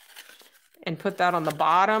and put that on the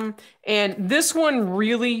bottom. And this one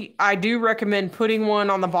really, I do recommend putting one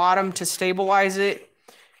on the bottom to stabilize it.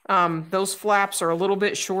 Those flaps are a little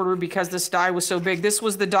bit shorter because this die was so big. This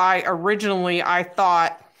was the die originally I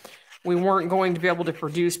thought we weren't going to be able to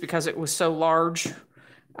produce because it was so large.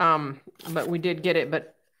 But we did get it.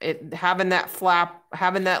 But having that flap,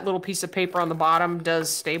 having that little piece of paper on the bottom does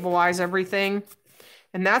stabilize everything.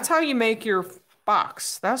 And that's how you make your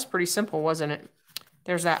box. That was pretty simple, wasn't it?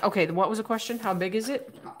 There's that. Okay, what was the question? How big is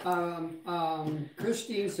it?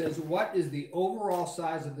 Christine says, what is the overall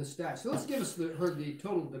size of this die? So let's give us the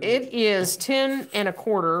total dimension. It is 10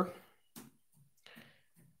 1/4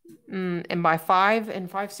 and by 5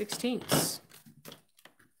 5/16.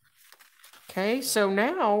 Okay, so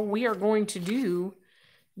now we are going to do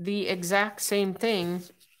the exact same thing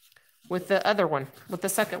with the other one, with the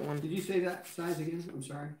second one. Did you say that size again? I'm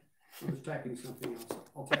sorry. I was typing something else.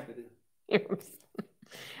 I'll type it in.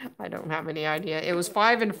 I don't have any idea. It was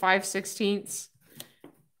 5 5/16.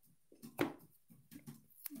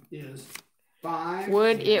 Is 5.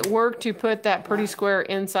 Would it work to put that pretty square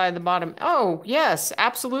inside the bottom? Oh, yes,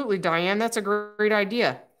 absolutely, Diane. That's a great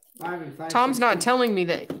idea. 5 and 5. Tom's not telling me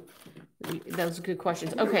that. Those are good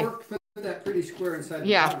questions. Okay. Put that pretty square inside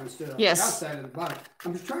the bottom instead of the outside of the bottom.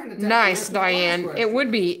 I'm just trying to. Nice, Diane. It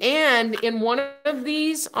would be. And in one of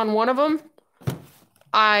these, on one of them,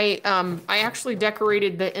 I actually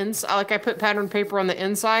decorated the inside. Like I put pattern paper on the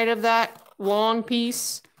inside of that long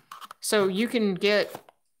piece, so you can get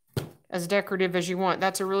as decorative as you want.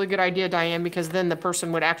 That's a really good idea, Diane, because then the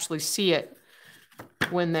person would actually see it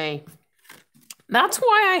when they. That's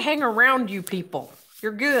why I hang around you people.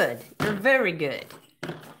 You're good. You're very good.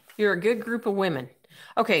 You're a good group of women.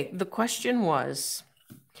 Okay, the question was,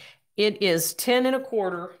 it is 10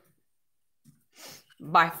 1/4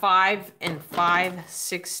 by 5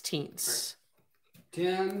 5/16.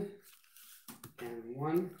 10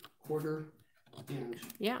 1/4 inch.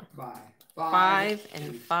 Yeah. By 5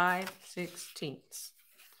 5/16.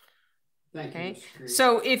 Thank you.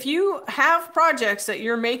 So if you have projects that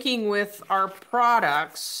you're making with our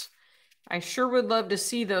products, I sure would love to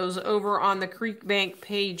see those over on the Creek Bank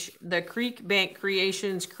page, the Creek Bank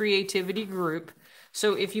Creations Creativity Group.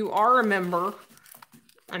 So if you are a member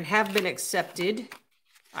and have been accepted,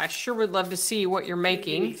 I sure would love to see what you're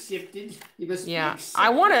making. Accepted. You must yeah,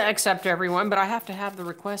 I want to accept everyone, but I have to have the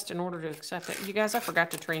request in order to accept it. You guys, I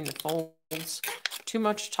forgot to train the fold. Too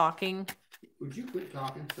much talking. Would you quit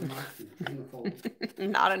talking so much in the fold?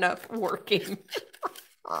 Not enough working.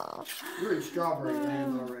 You're in strawberry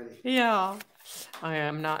land already. Yeah. I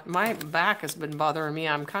am not. My back has been bothering me.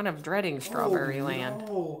 I'm kind of dreading strawberry land.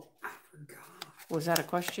 Oh, I forgot. Was that a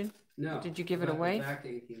question? No. Did you give it away? Back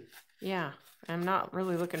aching. Yeah. I'm not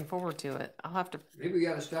really looking forward to it. I'll have to. Maybe we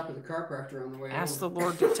got to stop at the chiropractor on the way. Ask the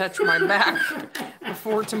Lord to touch my back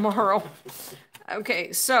before tomorrow.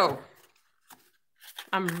 Okay, so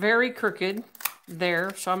I'm very crooked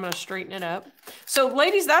there, so I'm going to straighten it up. So,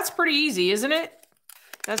 ladies, that's pretty easy, isn't it?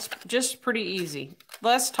 That's just pretty easy.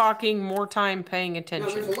 Less talking, more time paying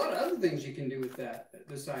attention. No, there's a lot of other things you can do with that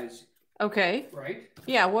besides. Okay. Right?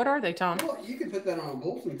 Yeah, what are they, Tom? Well, you can put that on a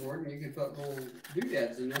bulletin board and you can put little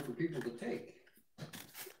doodads in there for people to take.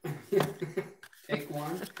 Take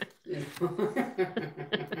one.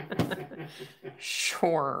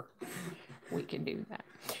 Sure. We can do that.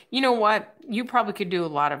 You know what? You probably could do a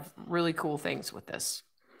lot of really cool things with this.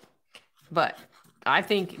 But I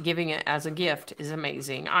think giving it as a gift is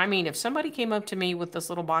amazing. I mean, if somebody came up to me with this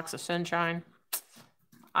little box of sunshine,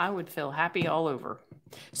 I would feel happy all over.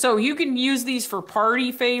 So you can use these for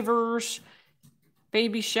party favors,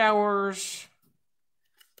 baby showers,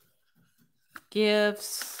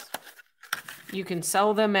 gifts. You can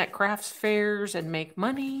sell them at crafts fairs and make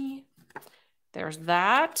money. There's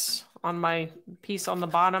that on my piece on the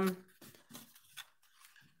bottom.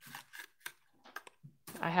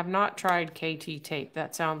 I have not tried KT tape.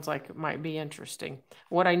 That sounds like it might be interesting.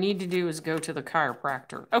 What I need to do is go to the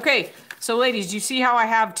chiropractor. Okay, so ladies, do you see how I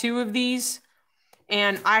have 2 of these?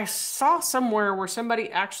 And I saw somewhere where somebody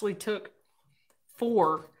actually took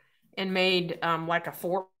 4 and made like a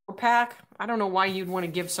 4-pack. I don't know why you'd want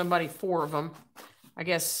to give somebody 4 of them. I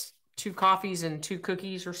guess 2 coffees and 2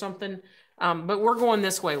 cookies or something. But we're going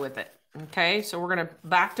this way with it. Okay, so we're going to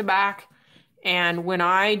back to back. And when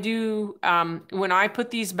I do, when I put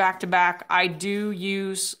these back to back, I do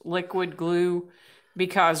use liquid glue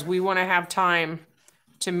because we want to have time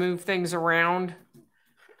to move things around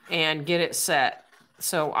and get it set.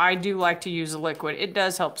 So I do like to use a liquid. It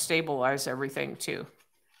does help stabilize everything too.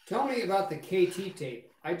 Tell me about the KT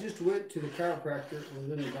tape. I just went to the chiropractor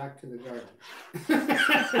and then back to the garden.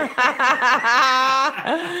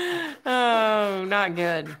 Oh, not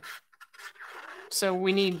good. So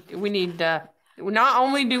we need not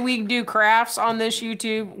only do we do crafts on this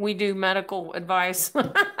YouTube, we do medical advice.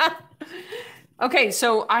 Okay,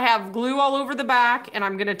 so I have glue all over the back, and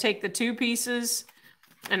I'm going to take the 2 pieces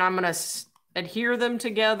and I'm going to adhere them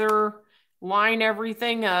together, line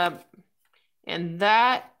everything up, and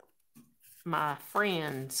that, my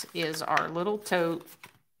friends, is our little tote.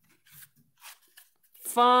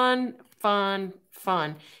 Fun, fun,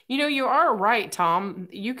 fun. You know, you are right, Tom.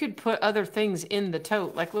 You could put other things in the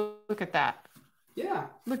tote. Like, look at that. Yeah.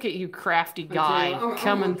 Look at you, crafty guy,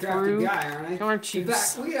 coming through. Guy, aren't you? In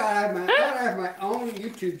fact, we ought to have my own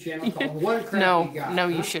YouTube channel called One Crafty Guy. No,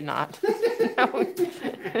 you should not.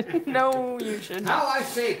 No, you should not. How I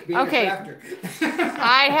fake being a crafter.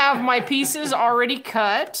 I have my pieces already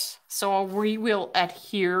cut, so we will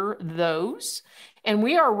adhere those. And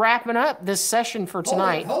we are wrapping up this session for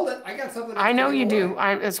tonight. Hold it. I got something. I know you do.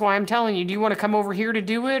 That's why I'm telling you. Do you want to come over here to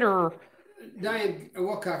do it, or? Diane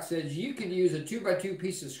Wilcox says you could use a 2x2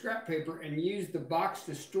 piece of scrap paper and use the box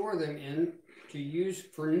to store them in to use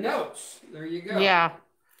for notes. There you go. Yeah.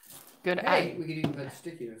 Good. Hey, we could even put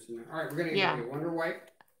sticky notes in there. All right, we're going to get a Wonder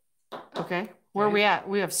Wipe. Okay. Where are we at?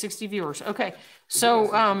 We have 60 viewers. Okay.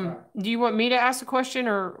 So, do you want me to ask a question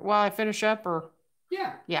or while I finish up, or?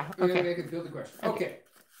 Yeah. Yeah. Okay. I can build the question. Okay.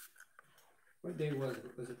 What day was it?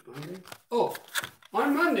 Was it Monday? Oh,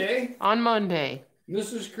 on Monday. On Monday.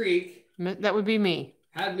 Mrs. Creek. That would be me.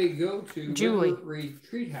 Had me go to Julie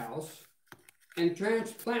Retreat House and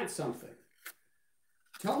transplant something.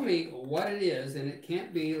 Tell me what it is, and it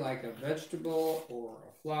can't be like a vegetable or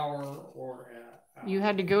a flower or a... You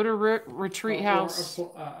had to go to Retreat House.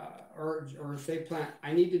 Or say plant.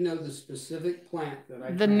 I need to know the specific plant that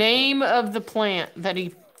I... The name of the plant that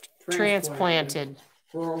he transplanted.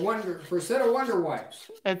 For a set of Wonder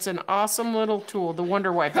Wipes. It's an awesome little tool, the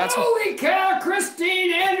Wonder Wipe. That's Holy cow,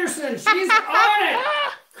 Christine Anderson, she's on it.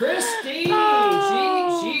 Christine,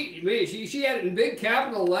 she had it in big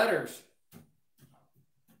capital letters.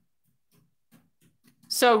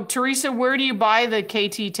 So, Teresa, where do you buy the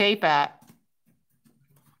KT tape at?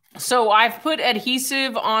 So, I've put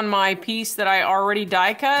adhesive on my piece that I already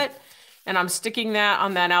die cut, and I'm sticking that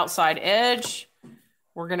on that outside edge.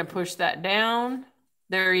 We're going to push that down.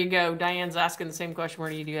 There you go. Diane's asking the same question. Where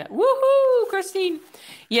do you do that? Woohoo, Christine.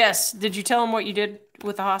 Yes. Did you tell him what you did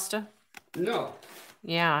with the hosta? No.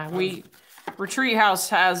 Yeah, Retreat House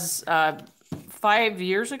has 5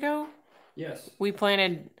 years ago. Yes. We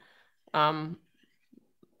planted hosta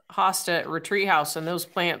at Retreat House, and those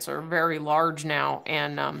plants are very large now,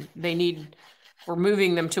 and we're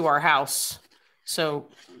moving them to our house. So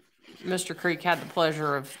Mr. Creek had the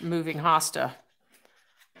pleasure of moving hosta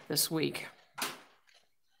this week.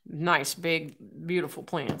 Nice, big, beautiful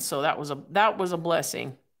plants. So that was a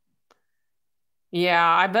blessing. Yeah,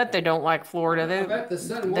 I bet they don't like Florida. I bet the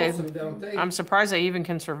sun wants them, don't they? I'm surprised they even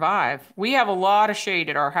can survive. We have a lot of shade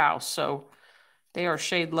at our house, so they are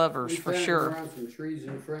shade lovers for sure. Around some trees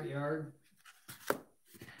in the front yard.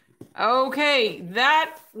 Okay,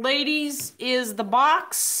 that, ladies, is the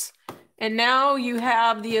box. And now you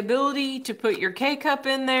have the ability to put your K-cup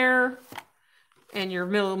in there and your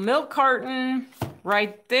little milk carton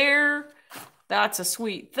right there. That's a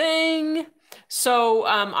sweet thing. So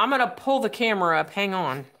I'm going to pull the camera up. Hang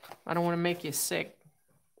on. I don't want to make you sick.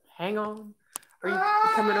 Hang on. Are you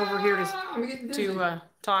coming over here to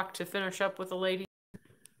talk, to finish up with the lady?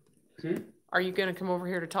 Are you going to come over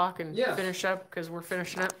here to talk and finish up? Because we're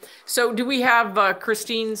finishing up. So do we have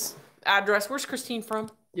Christine's address? Where's Christine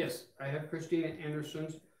from? Yes, I have Christina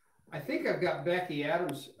Anderson's. I think I've got Becky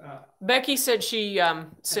Adams. Becky said she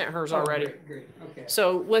sent hers already. Great. Okay.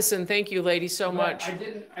 So listen, thank you, ladies, so much. I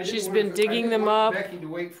didn't She's been digging them up Becky to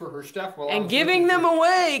wait for her stuff and giving them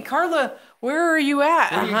away. Carla, where are you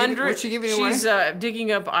at? 100. What's she giving away? She's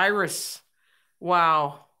digging up iris.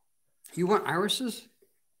 Wow. You want irises?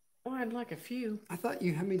 Oh, I'd like a few. I thought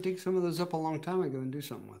you had me dig some of those up a long time ago and do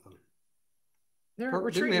something with them. They're at Retreat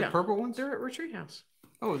House. Didn't they have purple ones? They're at Retreat House.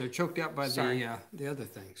 Oh, they're choked out by the other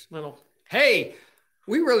things. Little. Hey,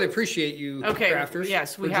 we really appreciate you, crafters.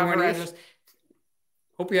 Yes, we have our address.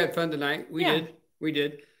 Hope you had fun tonight. We did.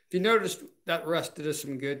 If you noticed, that rust did us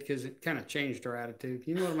some good because it kind of changed our attitude.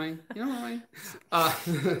 You know what I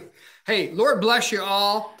mean? Hey, Lord bless you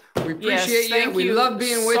all. We appreciate you. We love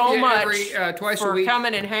being with you every twice a week. For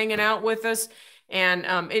coming and hanging out with us. And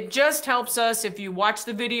it just helps us if you watch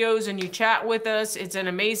the videos and you chat with us. It's an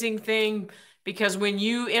amazing thing. Because when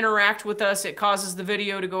you interact with us, it causes the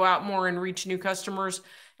video to go out more and reach new customers.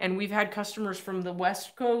 And we've had customers from the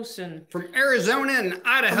West Coast and from Arizona and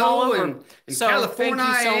Idaho and California.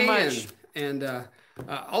 Thank you so much. And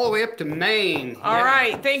all the way up to Maine. All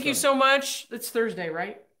right. Thank you so much. It's Thursday,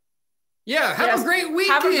 right? Yeah. Have a great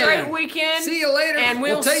weekend. Have a great weekend. See you later. And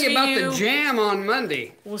we'll tell you about the jam on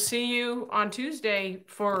Monday. We'll see you on Tuesday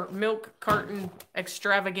for Milk Carton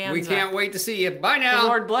Extravaganza. We can't wait to see you. Bye now. The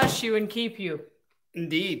Lord bless you and keep you.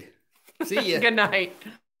 Indeed. See you. Good night.